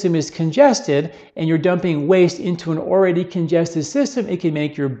lymph system is congested and you're dumping waste into an already congested system, it can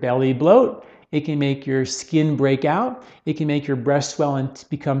make your belly bloat. It can make your skin break out. It can make your breast swell and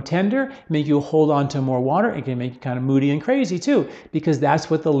become tender, make you hold on to more water. It can make you kind of moody and crazy too, because that's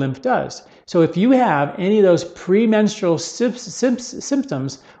what the lymph does. So if you have any of those premenstrual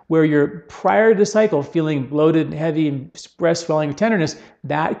symptoms where you're prior to the cycle feeling bloated and heavy and breast swelling and tenderness,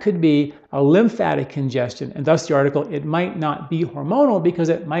 that could be a lymphatic congestion. And thus the article, it might not be hormonal because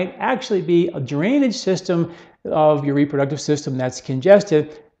it might actually be a drainage system of your reproductive system that's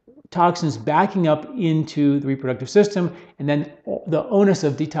congested, toxins backing up into the reproductive system, and then the onus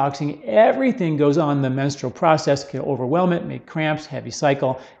of detoxing everything goes on the menstrual process, can overwhelm it, make cramps, heavy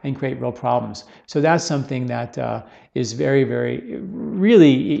cycle, and create real problems. So that's something that is very, very,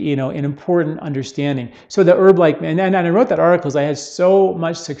 really, an important understanding. So the herb and I wrote that article because I had so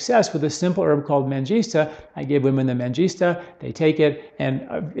much success with a simple herb called Mangista. I give women the Mangista, they take it, and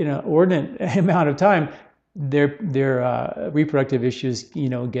in an inordinate amount of time, their reproductive issues,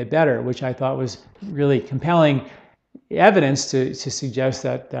 get better, which I thought was really compelling evidence to suggest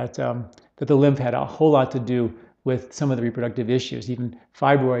that the lymph had a whole lot to do with some of the reproductive issues. Even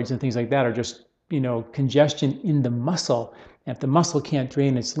fibroids and things like that are just, congestion in the muscle. And if the muscle can't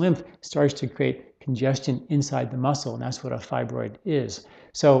drain its lymph, it starts to create congestion inside the muscle, and that's what a fibroid is.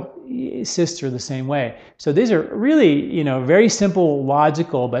 So cysts are the same way. So these are really, very simple,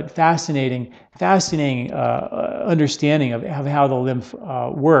 logical, but fascinating understanding of how the lymph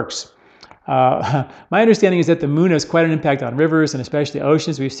works. My understanding is that the moon has quite an impact on rivers and especially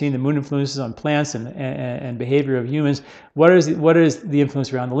oceans. We've seen the moon influences on plants and behavior of humans. What is the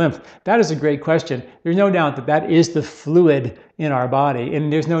influence around the lymph? That is a great question. There's no doubt that is the fluid in our body,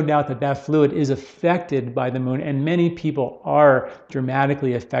 and there's no doubt that fluid is affected by the moon, and many people are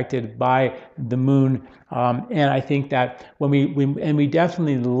dramatically affected by the moon. And I think that when we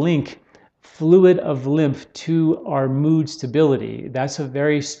definitely link fluid of lymph to our mood stability. That's a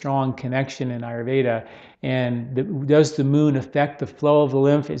very strong connection in Ayurveda. And does the moon affect the flow of the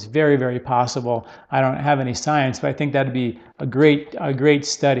lymph? It's very, very possible. I don't have any science, but I think that'd be a great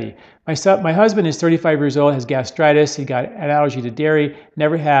study. My husband is 35 years old, has gastritis. He got an allergy to dairy,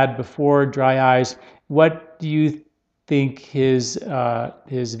 never had before dry eyes. What do you think his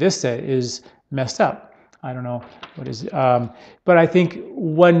vista is messed up? I don't know what is, but I think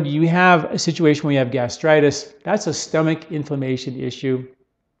when you have a situation where you have gastritis, that's a stomach inflammation issue.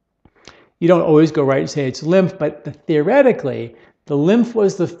 You don't always go right and say it's lymph, but theoretically, the lymph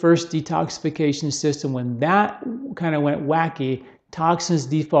was the first detoxification system. When that kind of went wacky, toxins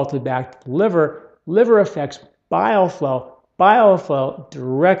defaulted back to the liver. Liver affects bile flow. Bile flow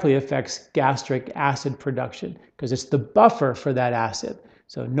directly affects gastric acid production because it's the buffer for that acid.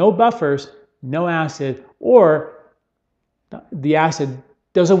 So no buffers, no acid, or the acid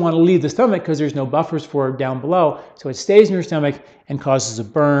doesn't want to leave the stomach because there's no buffers for it down below, so it stays in your stomach and causes a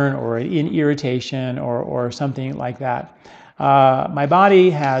burn or an irritation or something like that. My body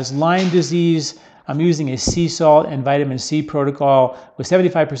has Lyme disease. I'm using a sea salt and vitamin C protocol with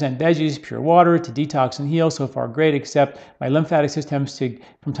 75% veggies, pure water to detox and heal. So far great, except my lymphatic systems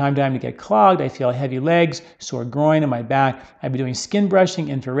from time to time to get clogged. I feel heavy legs, sore groin in my back. I've been doing skin brushing,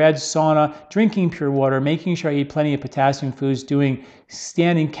 infrared, sauna, drinking pure water, making sure I eat plenty of potassium foods, doing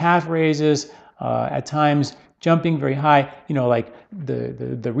standing calf raises, at times jumping very high, like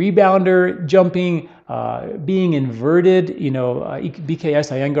the rebounder jumping, being inverted,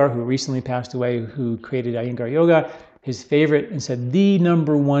 BKS Iyengar, who recently passed away, who created Iyengar Yoga, his favorite, and said the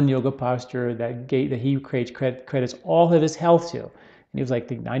 #1 yoga posture that he credits all of his health to, and he was like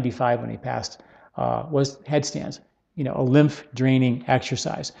 95 when he passed, was headstands. A lymph draining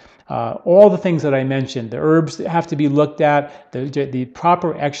exercise. All the things that I mentioned, the herbs that have to be looked at, the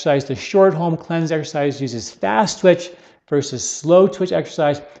proper exercise, the short home cleanse exercise uses fast twitch versus slow twitch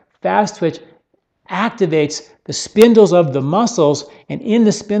exercise. Fast twitch activates the spindles of the muscles, and in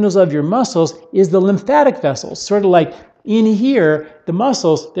the spindles of your muscles is the lymphatic vessels. Sort of like in here, the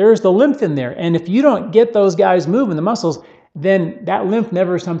muscles, there's the lymph in there. And if you don't get those guys moving, the muscles, then that lymph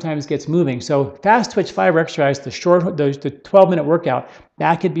never sometimes gets moving. So fast twitch fiber exercise, the 12-minute workout,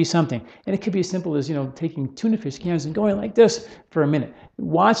 that could be something. And it could be as simple as, taking tuna fish cans and going like this for a minute.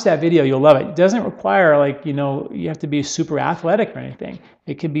 Watch that video, you'll love it. It doesn't require you have to be super athletic or anything.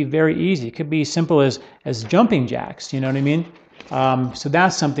 It could be very easy. It could be as simple as jumping jacks, you know what I mean? So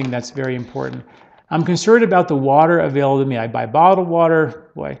that's something that's very important. I'm concerned about the water available to me. I buy bottled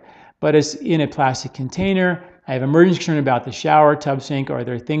water, but it's in a plastic container. I have emergency concern about the shower, tub, sink. Are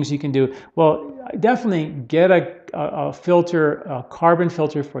there things you can do? Well, definitely get a filter, a carbon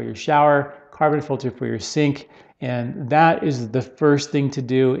filter for your shower, carbon filter for your sink, and that is the first thing to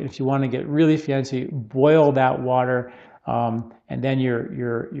do. If you want to get really fancy, boil that water, and then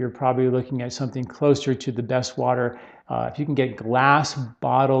you're probably looking at something closer to the best water. If you can get glass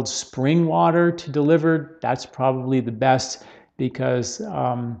bottled spring water to deliver, that's probably the best, because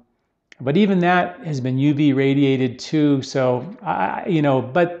but even that has been UV radiated too. So,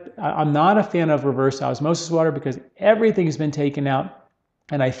 but I'm not a fan of reverse osmosis water because everything has been taken out.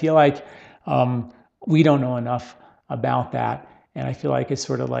 And I feel like we don't know enough about that. And I feel like it's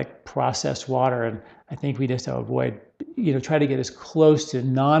sort of like processed water. And I think we just have to avoid, try to get as close to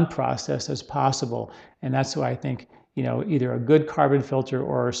non-processed as possible. And that's why I think, either a good carbon filter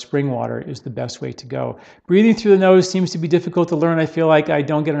or spring water is the best way to go. Breathing through the nose seems to be difficult to learn. I feel like I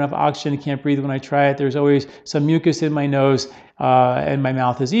don't get enough oxygen. I can't breathe when I try it. There's always some mucus in my nose, and my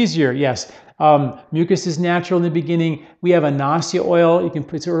mouth is easier. Yes, mucus is natural in the beginning. We have a nausea oil.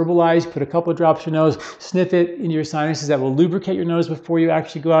 It's herbalized. Put a couple of drops in your nose, sniff it in your sinuses. That will lubricate your nose before you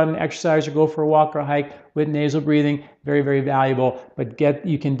actually go out and exercise or go for a walk or a hike with nasal breathing. Very, very valuable. But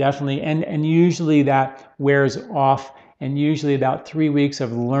you can definitely, and usually that wears off. And usually about 3 weeks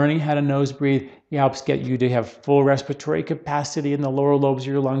of learning how to nose breathe helps get you to have full respiratory capacity in the lower lobes of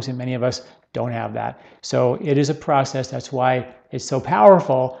your lungs, and many of us don't have that. So it is a process. That's why it's so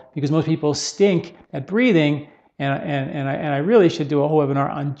powerful, because most people stink at breathing, and I really should do a whole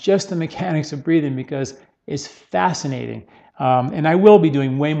webinar on just the mechanics of breathing, because it's fascinating. And I will be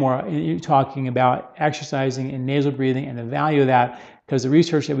doing way more talking about exercising and nasal breathing and the value of that, because the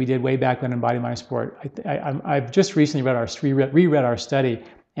research that we did way back when in Body, Mind, Sport, I've just recently reread our study,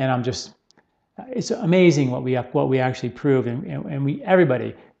 and it's amazing what we actually proved, and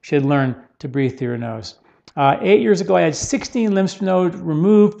everybody should learn to breathe through your nose. 8 years ago, I had 16 lymph nodes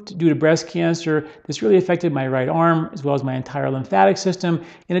removed due to breast cancer. This really affected my right arm as well as my entire lymphatic system.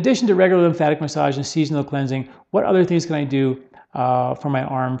 In addition to regular lymphatic massage and seasonal cleansing, what other things can I do for my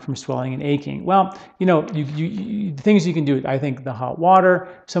arm from swelling and aching? Well, the things you can do, I think the hot water,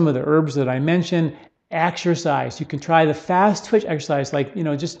 some of the herbs that I mentioned, exercise. You can try the fast twitch exercise, like,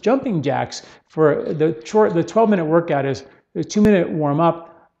 just jumping jacks. For the 12-minute workout is a 2-minute warm up,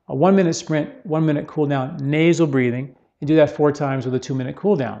 a 1-minute sprint, 1-minute cool down, nasal breathing, and do that 4 times with a 2-minute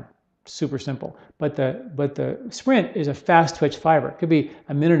cool down. Super simple. But the sprint is a fast twitch fiber. It could be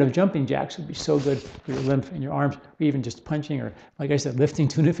a minute of jumping jacks. It would be so good for your lymph in your arms, or even just punching, or like I said, lifting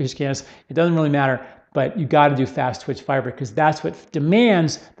tuna fish cans. It doesn't really matter, but you got to do fast twitch fiber, because that's what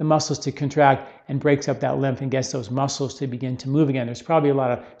demands the muscles to contract and breaks up that lymph and gets those muscles to begin to move again. There's probably a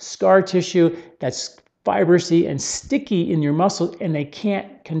lot of scar tissue that's fibrous-y and sticky in your muscles, and they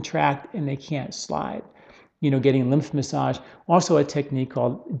can't contract and they can't slide. Getting lymph massage, also a technique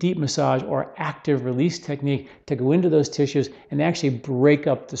called deep massage or active release technique, to go into those tissues and actually break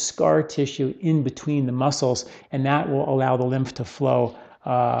up the scar tissue in between the muscles, and that will allow the lymph to flow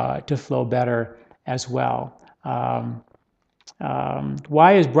better as well.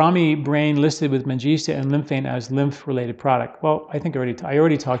 Why is Brahmi brain listed with Mangista and Lymphane as lymph-related product? Well, I think I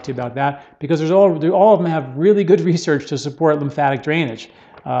already talked to you about that because all of them have really good research to support lymphatic drainage.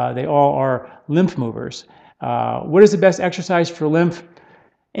 They all are lymph movers. What is the best exercise for lymph?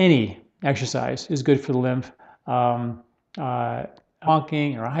 Any exercise is good for the lymph.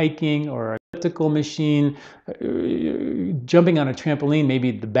 Walking or hiking or elliptical machine, jumping on a trampoline may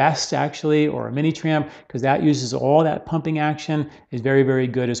be the best actually, or a mini tramp, because that uses all that pumping action, is very, very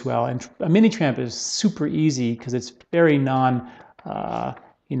good as well. And a mini tramp is super easy because it's very aggressive,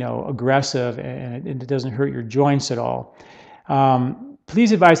 and it doesn't hurt your joints at all.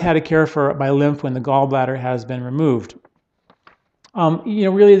 Please advise how to care for my lymph when the gallbladder has been removed.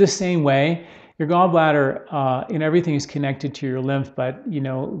 Really the same way. Your gallbladder, everything is connected to your lymph, but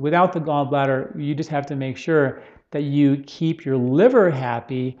without the gallbladder, you just have to make sure that you keep your liver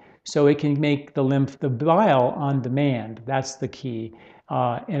happy so it can make the bile on demand. That's the key.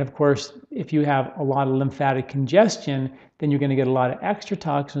 And of course, if you have a lot of lymphatic congestion, then you're going to get a lot of extra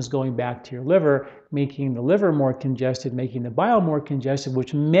toxins going back to your liver, making the liver more congested, making the bile more congested,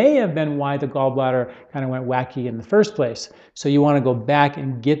 which may have been why the gallbladder kind of went wacky in the first place. So you want to go back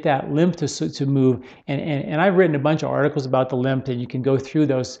and get that lymph to move. And I've written a bunch of articles about the lymph, and you can go through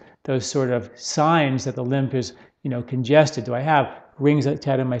those sort of signs that the lymph is congested. Do I have rings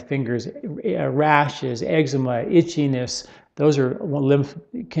out of my fingers, rashes, eczema, itchiness? Those are lymph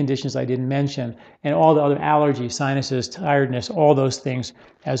conditions I didn't mention, and all the other allergies, sinuses, tiredness, all those things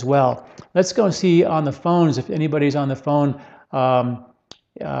as well. Let's go see on the phones if anybody's on the phone.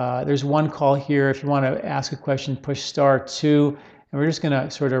 There's one call here. If you want to ask a question, push *2. And we're just going to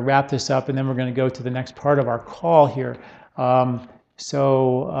sort of wrap this up, and then we're going to go to the next part of our call here. In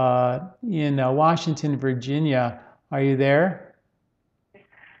Washington, Virginia, are you there?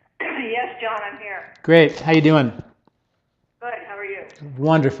 Yes, John, I'm here. Great. How you doing? Good. How are you?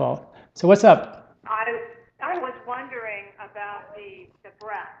 Wonderful. So what's up? I was wondering about the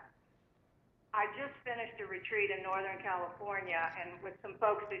breath. I just finished a retreat in Northern California, and with some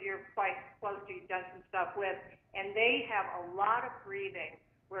folks that you're quite close to, you've done some stuff with, and they have a lot of breathing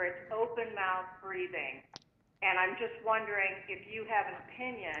where it's open mouth breathing. And I'm just wondering if you have an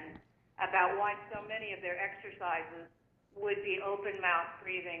opinion about why so many of their exercises would be open mouth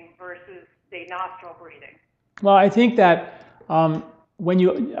breathing versus the nostril breathing. Well, I think that when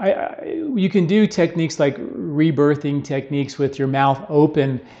you can do techniques like rebirthing techniques with your mouth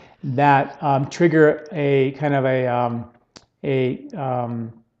open that trigger a kind of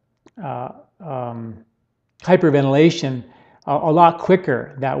hyperventilation a lot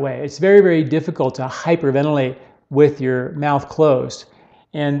quicker that way. It's very, very difficult to hyperventilate with your mouth closed,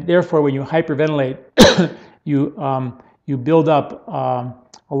 and therefore when you hyperventilate, you build up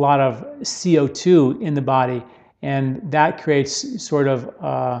a lot of CO2 in the body, and that creates sort of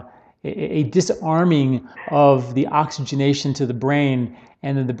a disarming of the oxygenation to the brain,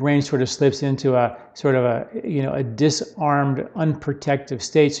 and then the brain sort of slips into a sort of a disarmed, unprotected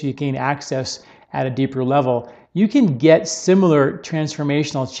state, so you gain access at a deeper level. You can get similar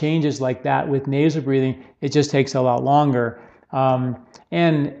transformational changes like that with nasal breathing. It just takes a lot longer.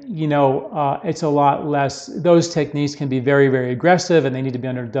 It's a lot less, those techniques can be very, very aggressive, and they need to be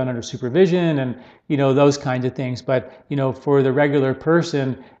done under supervision, and those kinds of things. But for the regular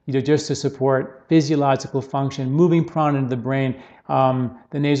person, just to support physiological function, moving prana into the brain, the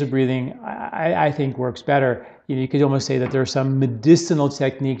nasal breathing I think works better. You could almost say that there are some medicinal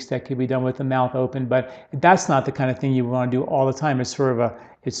techniques that could be done with the mouth open, but that's not the kind of thing you want to do all the time. It's sort of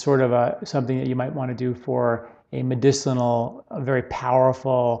something that you might want to do for a medicinal, a very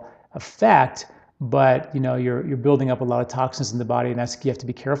powerful effect, but you're building up a lot of toxins in the body, and you have to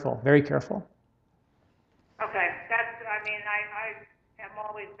be careful, very careful. Okay, I have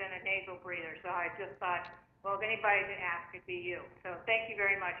always been a nasal breather, so I just thought, well, if anybody could ask, it'd be you. So thank you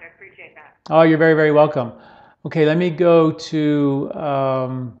very much. I appreciate that. Oh, you're very, very welcome. Okay, let me go to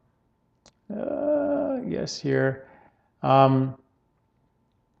yes here.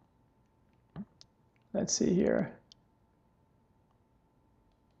 Let's see here.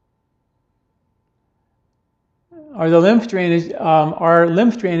 Are lymph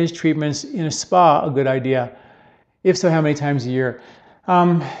drainage treatments in a spa a good idea? If so, how many times a year?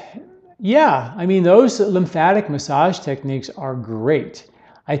 Yeah, those lymphatic massage techniques are great.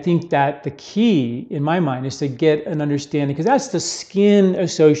 I think that the key, in my mind, is to get an understanding, because that's the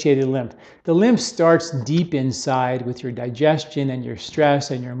skin-associated lymph. The lymph starts deep inside with your digestion and your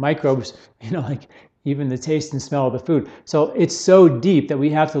stress and your microbes, like even the taste and smell of the food. So it's so deep that we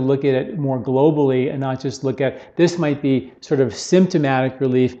have to look at it more globally and not just look at this might be sort of symptomatic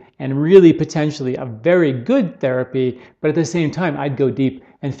relief and really potentially a very good therapy, but at the same time, I'd go deep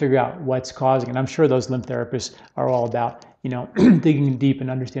and figure out what's causing it. And I'm sure those lymph therapists are all about, digging deep and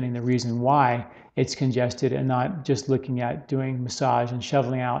understanding the reason why it's congested and not just looking at doing massage and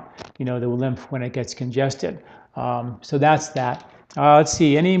shoveling out, the lymph when it gets congested. So that's that. Let's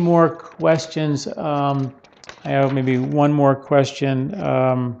see, any more questions? I have maybe one more question.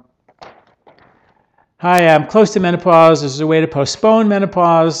 Hi, I'm close to menopause. Is there a way to postpone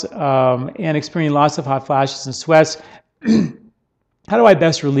menopause and experiencing lots of hot flashes and sweats? How do I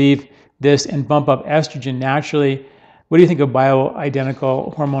best relieve this and bump up estrogen naturally? What do you think of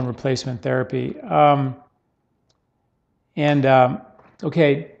bioidentical hormone replacement therapy?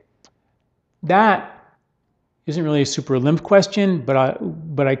 Okay, that isn't really a super lymph question, but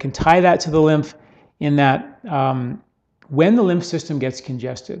I can tie that to the lymph in that when the lymph system gets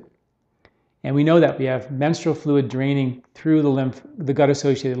congested, and we know that we have menstrual fluid draining through the lymph, the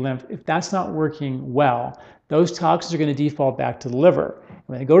gut-associated lymph, if that's not working well, those toxins are going to default back to the liver.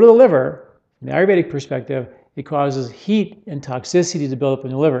 When they go to the liver, from the Ayurvedic perspective, it causes heat and toxicity to build up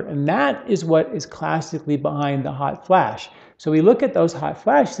in the liver, and that is what is classically behind the hot flash. So we look at those hot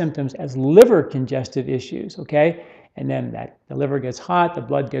flash symptoms as liver congestive issues, okay? And then the liver gets hot, the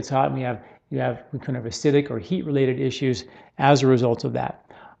blood gets hot, and you have kind of acidic or heat-related issues as a result of that.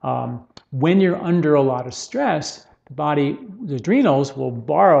 When you're under a lot of stress, the adrenals will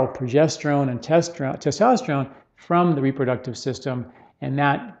borrow progesterone and testosterone from the reproductive system, and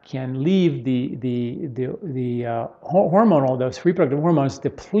that can leave the those reproductive hormones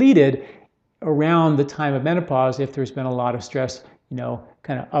depleted around the time of menopause if there's been a lot of stress,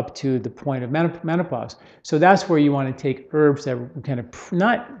 kind of up to the point of menopause. So that's where you want to take herbs that kind of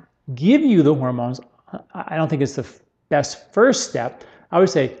not give you the hormones. I don't think it's the best first step. I would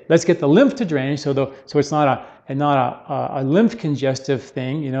say let's get the lymph to drain, so it's not a lymph congestive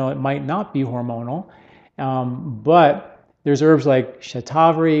thing. It might not be hormonal, but there's herbs like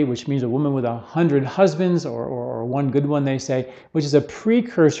shatavari, which means a woman with 100 husbands, or one good one, they say, which is a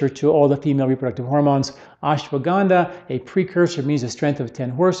precursor to all the female reproductive hormones. Ashwagandha, a precursor, means the strength of 10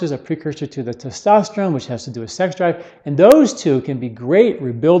 horses, a precursor to the testosterone, which has to do with sex drive. And those two can be great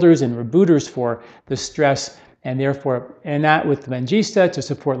rebuilders and rebooters for the stress. And therefore, and that with the Mangista to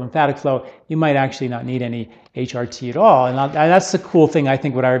support lymphatic flow, you might actually not need any HRT at all. And that's the cool thing, I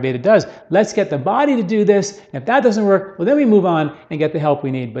think, what Ayurveda does. Let's get the body to do this. And if that doesn't work, well, then we move on and get the help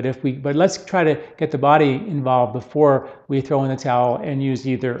we need. But let's try to get the body involved before we throw in the towel and use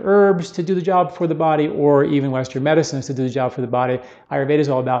either herbs to do the job for the body or even Western medicines to do the job for the body. Ayurveda is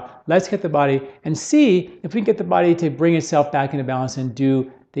all about let's get the body and see if we can get the body to bring itself back into balance and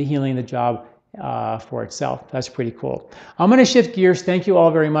do the healing, the job for itself. That's pretty cool. I'm going to shift gears. Thank you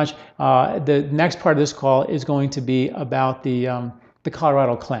all very much. The next part of this call is going to be about the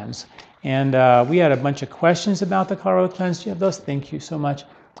Colorado cleanse. And we had a bunch of questions about the Colorado cleanse. Do you have those? Thank you so much.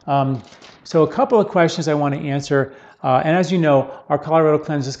 So a couple of questions I want to answer. And as you know, our Colorado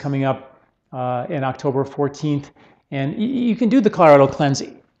cleanse is coming up in October 14th. And you can do the Colorado cleanse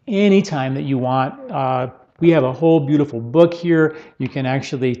anytime that you want. We have a whole beautiful book here. You can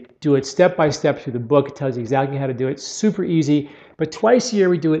actually do it step by step through the book. It tells you exactly how to do it. Super easy. But twice a year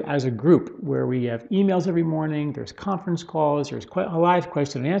we do it as a group where we have emails every morning. There's conference calls. There's live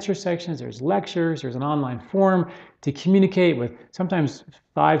question and answer sections. There's lectures. There's an online forum to communicate with sometimes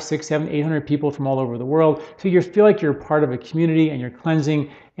 5, 6, 7, 800 people from all over the world. So you feel like you're part of a community and you're cleansing,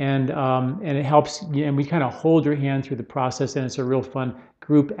 and it helps. And we kind of hold your hand through the process, and it's a real fun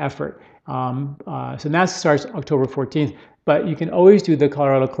group effort. So that starts October 14th, but you can always do the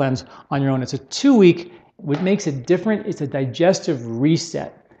Colorado cleanse on your own. It's a 2-week. What makes it different, it's a digestive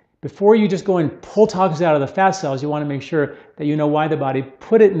reset. Before you just go and pull toxins out of the fat cells, you want to make sure that you know why the body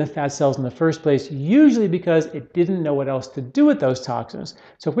put it in the fat cells in the first place, usually because it didn't know what else to do with those toxins.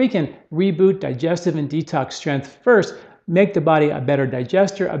 So if we can reboot digestive and detox strength first, make the body a better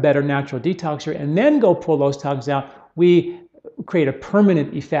digester, a better natural detoxer, and then go pull those toxins out, we create a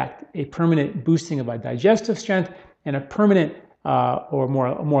permanent effect, a permanent boosting of our digestive strength, and a permanent or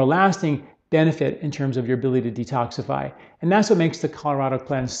more lasting benefit in terms of your ability to detoxify. And that's what makes the Colorado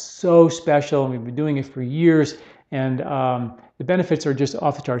cleanse so special. And we've been doing it for years, and the benefits are just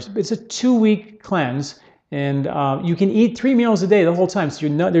off the charts. It's a 2-week cleanse, and you can eat 3 meals a day the whole time. So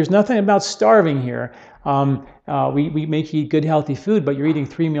there's nothing about starving here. We make you eat good, healthy food, but you're eating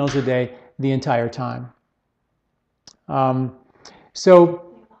 3 meals a day the entire time.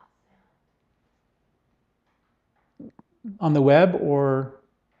 So on the web or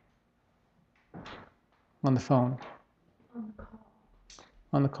on the phone?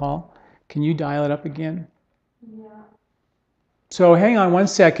 On the call. Can you dial it up again? Yeah. So hang on one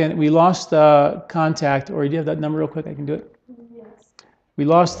second. We lost the contact, or do you have that number real quick? I can do it. Yes. We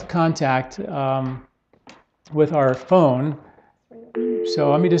lost the contact with our phone.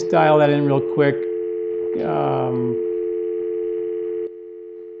 So let me just dial that in real quick.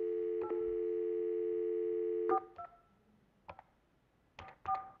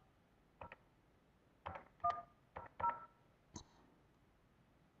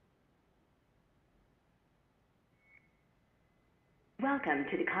 Welcome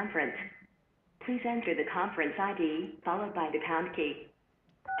to the conference. Please enter the conference ID followed by the pound key.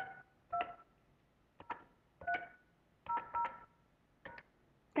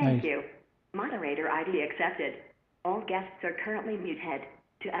 Thank you. Moderator ID accepted. All guests are currently muted.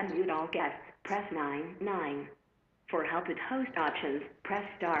 To unmute all guests, press 9. For help with host options, press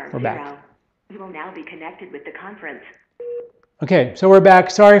star 0. Back. You will now be connected with the conference. Okay, so we're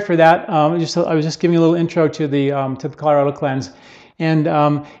back. Sorry for that. I was just giving you a little intro to the Colorado cleanse. And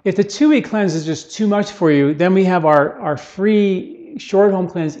if the 2-week cleanse is just too much for you, then we have our free short home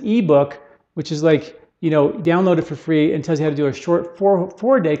cleanse ebook, which is like, download it for free and tells you how to do a short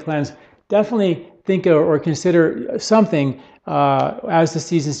four-day cleanse. Definitely think or consider something as the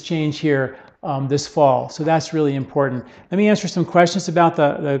seasons change here this fall. So that's really important. Let me answer some questions about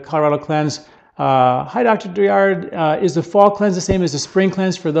the Colorado cleanse. Hi, Dr. Douillard. Is the fall cleanse the same as the spring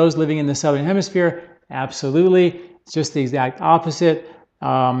cleanse for those living in the Southern Hemisphere? Absolutely. It's just the exact opposite.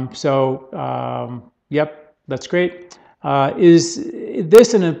 Yep, that's great. Is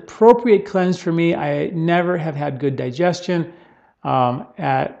this an appropriate cleanse for me? I never have had good digestion.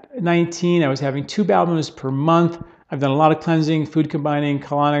 At 19, I was having 2 bowel movements per month. I've done a lot of cleansing, food combining,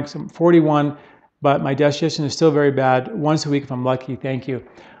 colonics. I'm 41, but my digestion is still very bad. Once a week if I'm lucky. Thank you.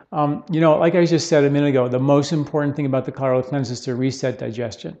 Like I just said a minute ago, the most important thing about the Colorado cleanse is to reset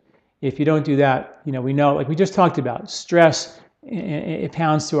digestion. If you don't do that, we know, like we just talked about, stress, it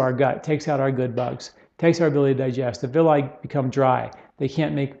pounds through our gut, takes out our good bugs, takes our ability to digest. The villi become dry. They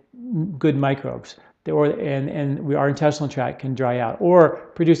can't make good microbes. Our intestinal tract can dry out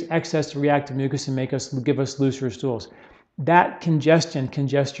or produce excess reactive mucus and give us looser stools. That congestion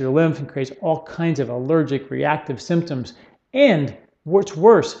congests your lymph and creates all kinds of allergic reactive symptoms. And what's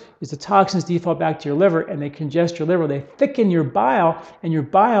worse is the toxins default back to your liver and they congest your liver. They thicken your bile, and your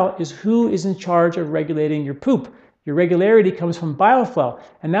bile is who is in charge of regulating your poop. Your regularity comes from bile flow.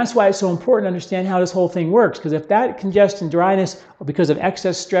 And that's why it's so important to understand how this whole thing works. Because if that congestion, dryness, or because of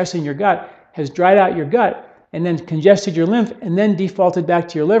excess stress in your gut has dried out your gut and then congested your lymph and then defaulted back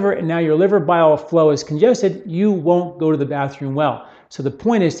to your liver, and now your liver bile flow is congested, you won't go to the bathroom well. So the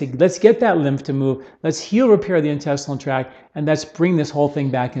point is let's get that lymph to move, let's heal, repair the intestinal tract, and let's bring this whole thing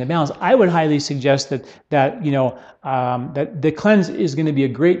back into balance. I would highly suggest that the cleanse is going to be a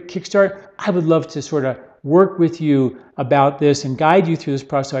great kickstart. I would love to sort of work with you about this and guide you through this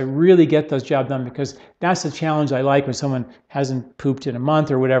process so I really get those jobs done, because that's the challenge I like when someone hasn't pooped in a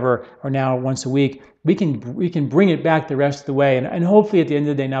month or whatever, or now once a week. We can bring it back the rest of the way, and hopefully at the end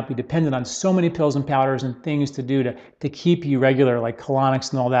of the day not be dependent on so many pills and powders and things to do to keep you regular, like colonics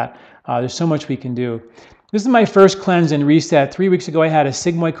and all that. There's so much we can do. This is my first cleanse and reset. 3 weeks ago, I had a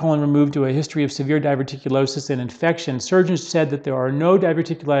sigmoid colon removed due to a history of severe diverticulosis and infection. Surgeons said that there are no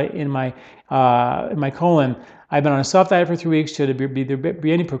diverticuli in my colon. I've been on a soft diet for 3 weeks. Should there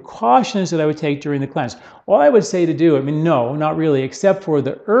be any precautions that I would take during the cleanse? All I would say to do, no, not really, except for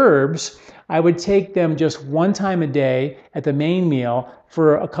the herbs. I would take them just 1 time a day at the main meal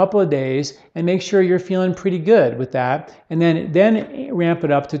for a couple of days and make sure you're feeling pretty good with that. And then ramp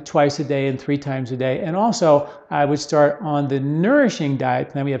it up to twice a day and 3 times a day. And also, I would start on the nourishing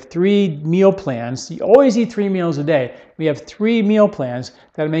diet. Then we have 3 meal plans. You always eat 3 meals a day. We have 3 meal plans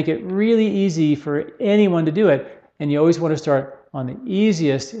that make it really easy for anyone to do it. And you always want to start on the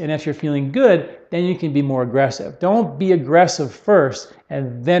easiest, and if you're feeling good, then you can be more aggressive. Don't be aggressive first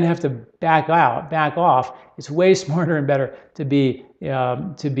and then have to back off. It's way smarter and better to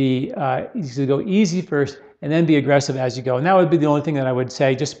go easy first and then be aggressive as you go. And that would be the only thing that I would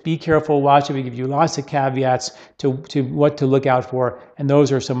say. Just be careful, watch it. We give you lots of caveats to what to look out for, and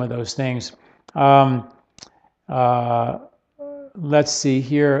those are some of those things. Let's see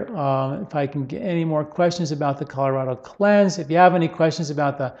here if I can get any more questions about the Colorado cleanse. If you have any questions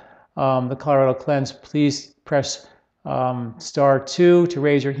about the Colorado cleanse, please press star 2 to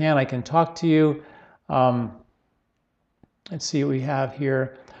raise your hand. I can talk to you. Let's see what we have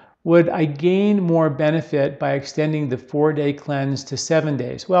here. Would I gain more benefit by extending the 4-day cleanse to 7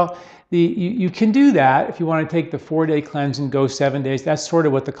 days? Well, you can do that if you want to take the 4-day cleanse and go 7 days. That's sort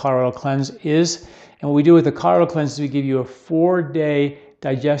of what the Colorado cleanse is. And what we do with the Colorado cleanse is we give you a 4-day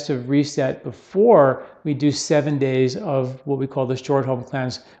digestive reset before we do 7 days of what we call the short home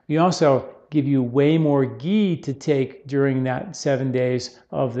cleanse. We also give you way more ghee to take during that 7 days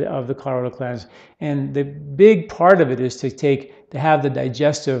of the Colorado cleanse. And the big part of it is to have the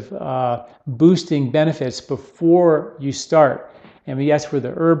digestive boosting benefits before you start. And that's where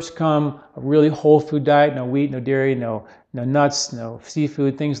the herbs come, a really whole food diet, no wheat, no dairy, no nuts, no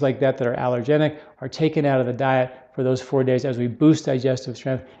seafood, things like that are allergenic are taken out of the diet for those 4 days as we boost digestive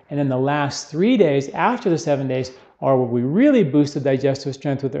strength. And then the last 3 days after the 7 days are where we really boost the digestive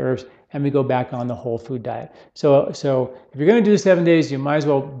strength with the herbs and we go back on the whole food diet. So if you're going to do 7 days, you might as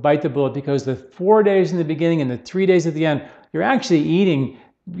well bite the bullet, because the 4 days in the beginning and the 3 days at the end, you're actually eating,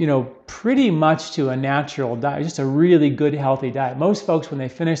 pretty much to a natural diet, just a really good, healthy diet. Most folks, when they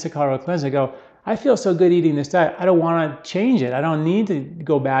finish the Colorado cleanse, they go, I feel so good eating this diet, I don't want to change it. I don't need to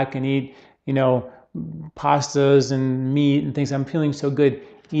go back and eat, pastas and meat and things. I'm feeling so good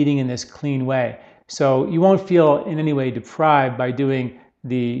eating in this clean way. So you won't feel in any way deprived by doing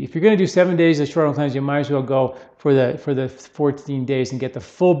if you're going to do 7 days of short home cleanse, you might as well go for the 14 days and get the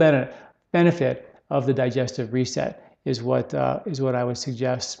full benefit of the digestive reset is what I would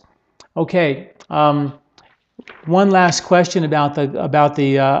suggest. Okay. One last question about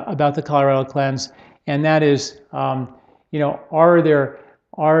the Colorado cleanse, and that is, are there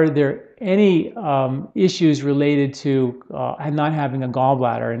any issues related to not having a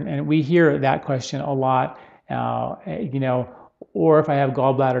gallbladder? And we hear that question a lot, or if I have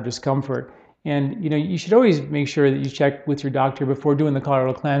gallbladder discomfort. And you should always make sure that you check with your doctor before doing the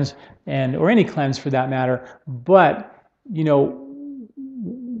Colorado cleanse, or any cleanse for that matter. But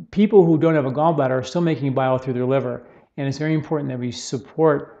people who don't have a gallbladder are still making bile through their liver, and it's very important that we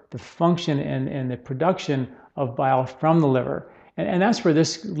support the function and the production of bile from the liver. And that's where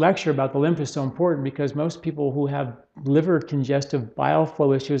this lecture about the lymph is so important, because most people who have liver congestive bile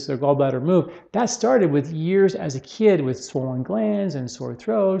flow issues, their gallbladder move, that started with years as a kid with swollen glands and sore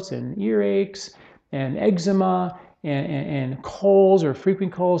throats and earaches and eczema and colds or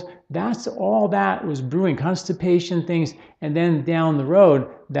frequent colds. That's all that was brewing, constipation things, and then down the road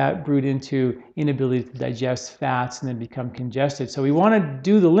that brewed into inability to digest fats and then become congested. So we want to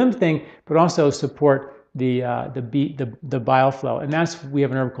do the lymph thing, but also support the bile flow. And we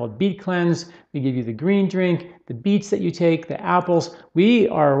have an herb called beet cleanse. We give you the green drink, the beets that you take, the apples.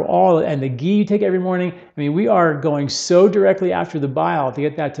 And the ghee you take every morning. I mean, we are going so directly after the bile to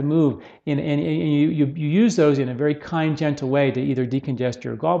get that to move. And you use those in a very kind, gentle way to either decongest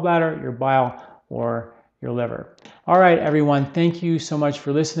your gallbladder, your bile, or your liver. All right, everyone. Thank you so much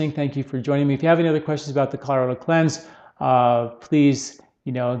for listening. Thank you for joining me. If you have any other questions about the Colorado cleanse, please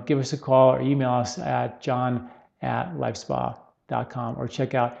give us a call or email us at john@lifespa.com, or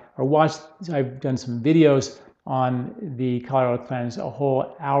check out or watch. I've done some videos on the Colorado cleanse, a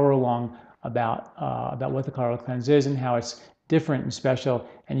whole hour long about what the Colorado cleanse is and how it's different and special,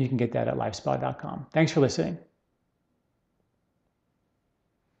 and you can get that at lifespa.com. Thanks for listening.